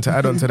even to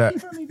add on to that,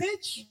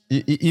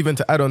 even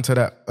to add on to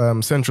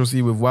that, Central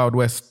C with Wild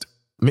West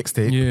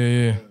mixtape.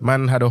 Yeah.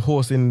 Man had a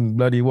horse in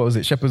bloody, what was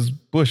it, Shepherd's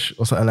Bush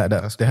or something like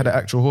that. They had an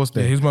actual horse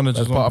there. Yeah, his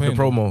manager's as part of the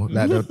promo,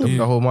 like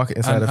the whole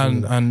marketing side of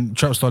things. And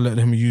Trapstar let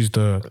him use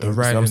the That's what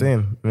writing. I'm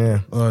saying,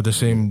 yeah.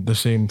 The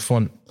same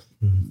font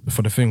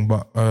for the thing,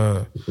 but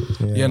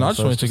and I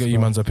just wanted to get you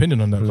man's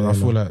opinion on that because I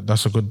feel like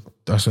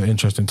that's an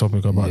interesting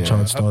topic about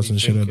child stars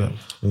and shit like that.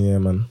 Yeah,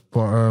 man.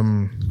 But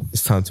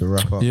It's time to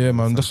wrap up. yeah,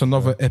 man, that's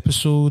another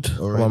episode.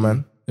 Come on,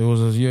 man. It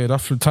was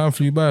that time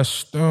flew by.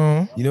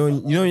 Still. You know,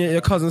 you're at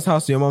your cousin's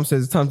house, your mom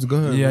says it's time to go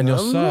home. Yeah, and you're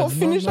I'm sad. not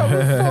finished up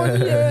with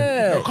fun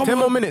yet. 10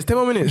 more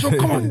minutes. Yo,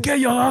 come on, get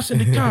your ass in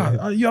the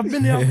car. You have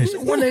been here. It's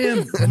 1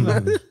 a.m. I'm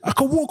like, I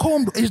can walk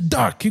home. It's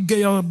dark. You get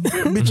your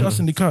bitch ass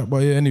in the car.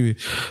 But yeah, anyway.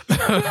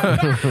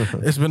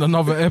 It's been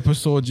another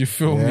episode. You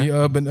feel me?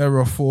 Urban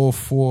Era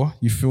 404.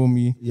 You feel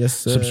me? Yes,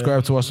 sir.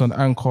 Subscribe to us on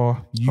Anchor,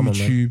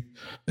 YouTube.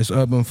 It's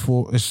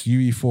it's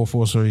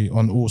UE44, sorry,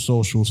 on all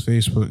socials,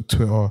 Facebook,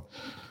 Twitter,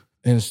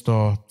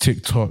 Insta,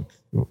 TikTok.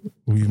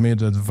 We've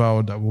made a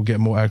vow that we'll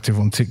get more active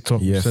on TikTok.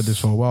 Yes. We've said this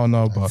for a while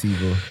now, but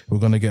we're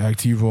going to get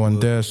Activo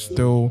on there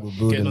still.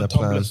 getting on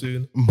Tumblr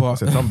soon.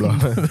 But It's a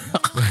Tumblr.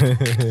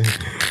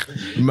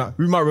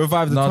 We might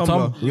revive the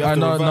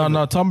Tumblr.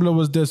 No, Tumblr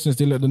was dead since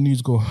they let the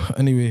nudes go.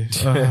 Anyway.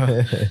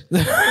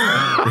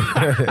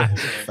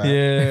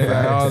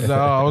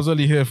 I was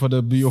only here for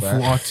the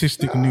beautiful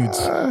artistic nudes.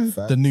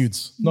 The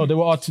nudes. No, they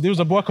were there was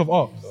a work of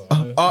art.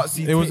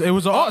 Artsy. It was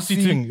an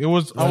artsy thing. It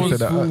was I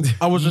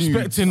was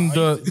respecting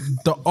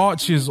the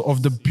arches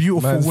of the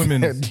beautiful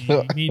women.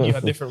 Me and you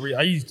had different.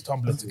 I used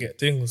Tumblr to get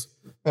things.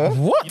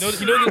 What? You know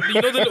the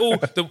little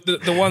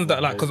the ones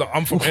that like, because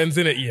I'm from ends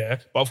in it, yeah.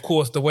 But of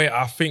course, the way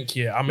I think,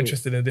 yeah, I'm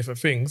interested in different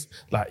things.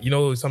 Like, you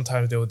know,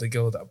 sometimes there were the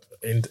girls that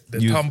in the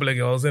Tumblr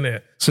girls, in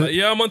it. So like,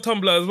 yeah, I'm on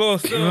Tumblr as well.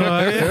 So.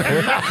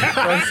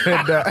 I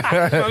said that.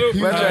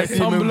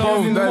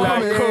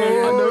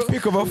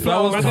 Pick up a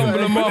flower.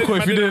 Tumblr Marco,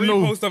 if you didn't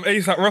know. Post of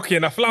ASAP Rocky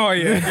and a flower,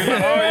 yeah. Like,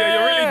 oh yeah,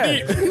 you're really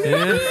deep.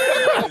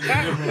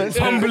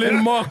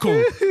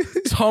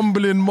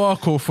 Tumbling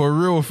Marco for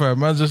real, fam.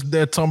 Man, just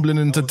there tumbling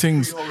into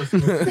things. I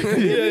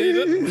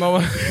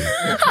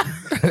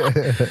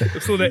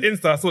saw the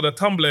Insta, I saw the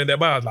Tumblr in their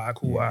bio. I was like,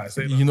 cool, alright,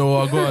 say that. You know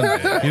what, go on.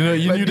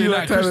 You knew they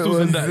like crystals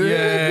and that.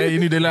 Yeah, you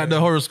knew they like the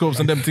horoscopes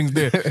and them things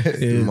there.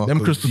 Yeah, them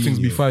crystal things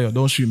be fire.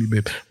 Don't shoot me,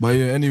 babe. But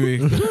yeah, anyway,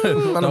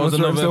 that was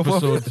another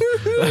episode.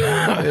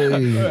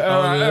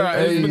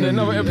 It's been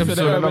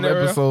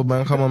another episode,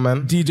 man. Come on,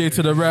 man. DJ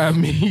to the right,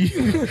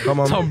 me. Come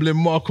on. Tumbling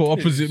Marco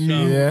opposite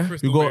me. Yeah.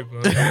 Crystal We got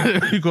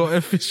wave, we got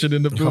Efficient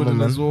in the building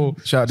man. as well.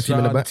 Shout out the team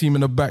in the back. Team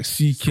in the back.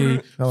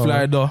 CK,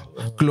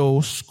 Flyder, Glow,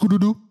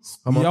 Scoodoodoo.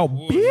 Yo,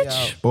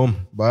 bitch.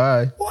 Boom.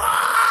 Bye.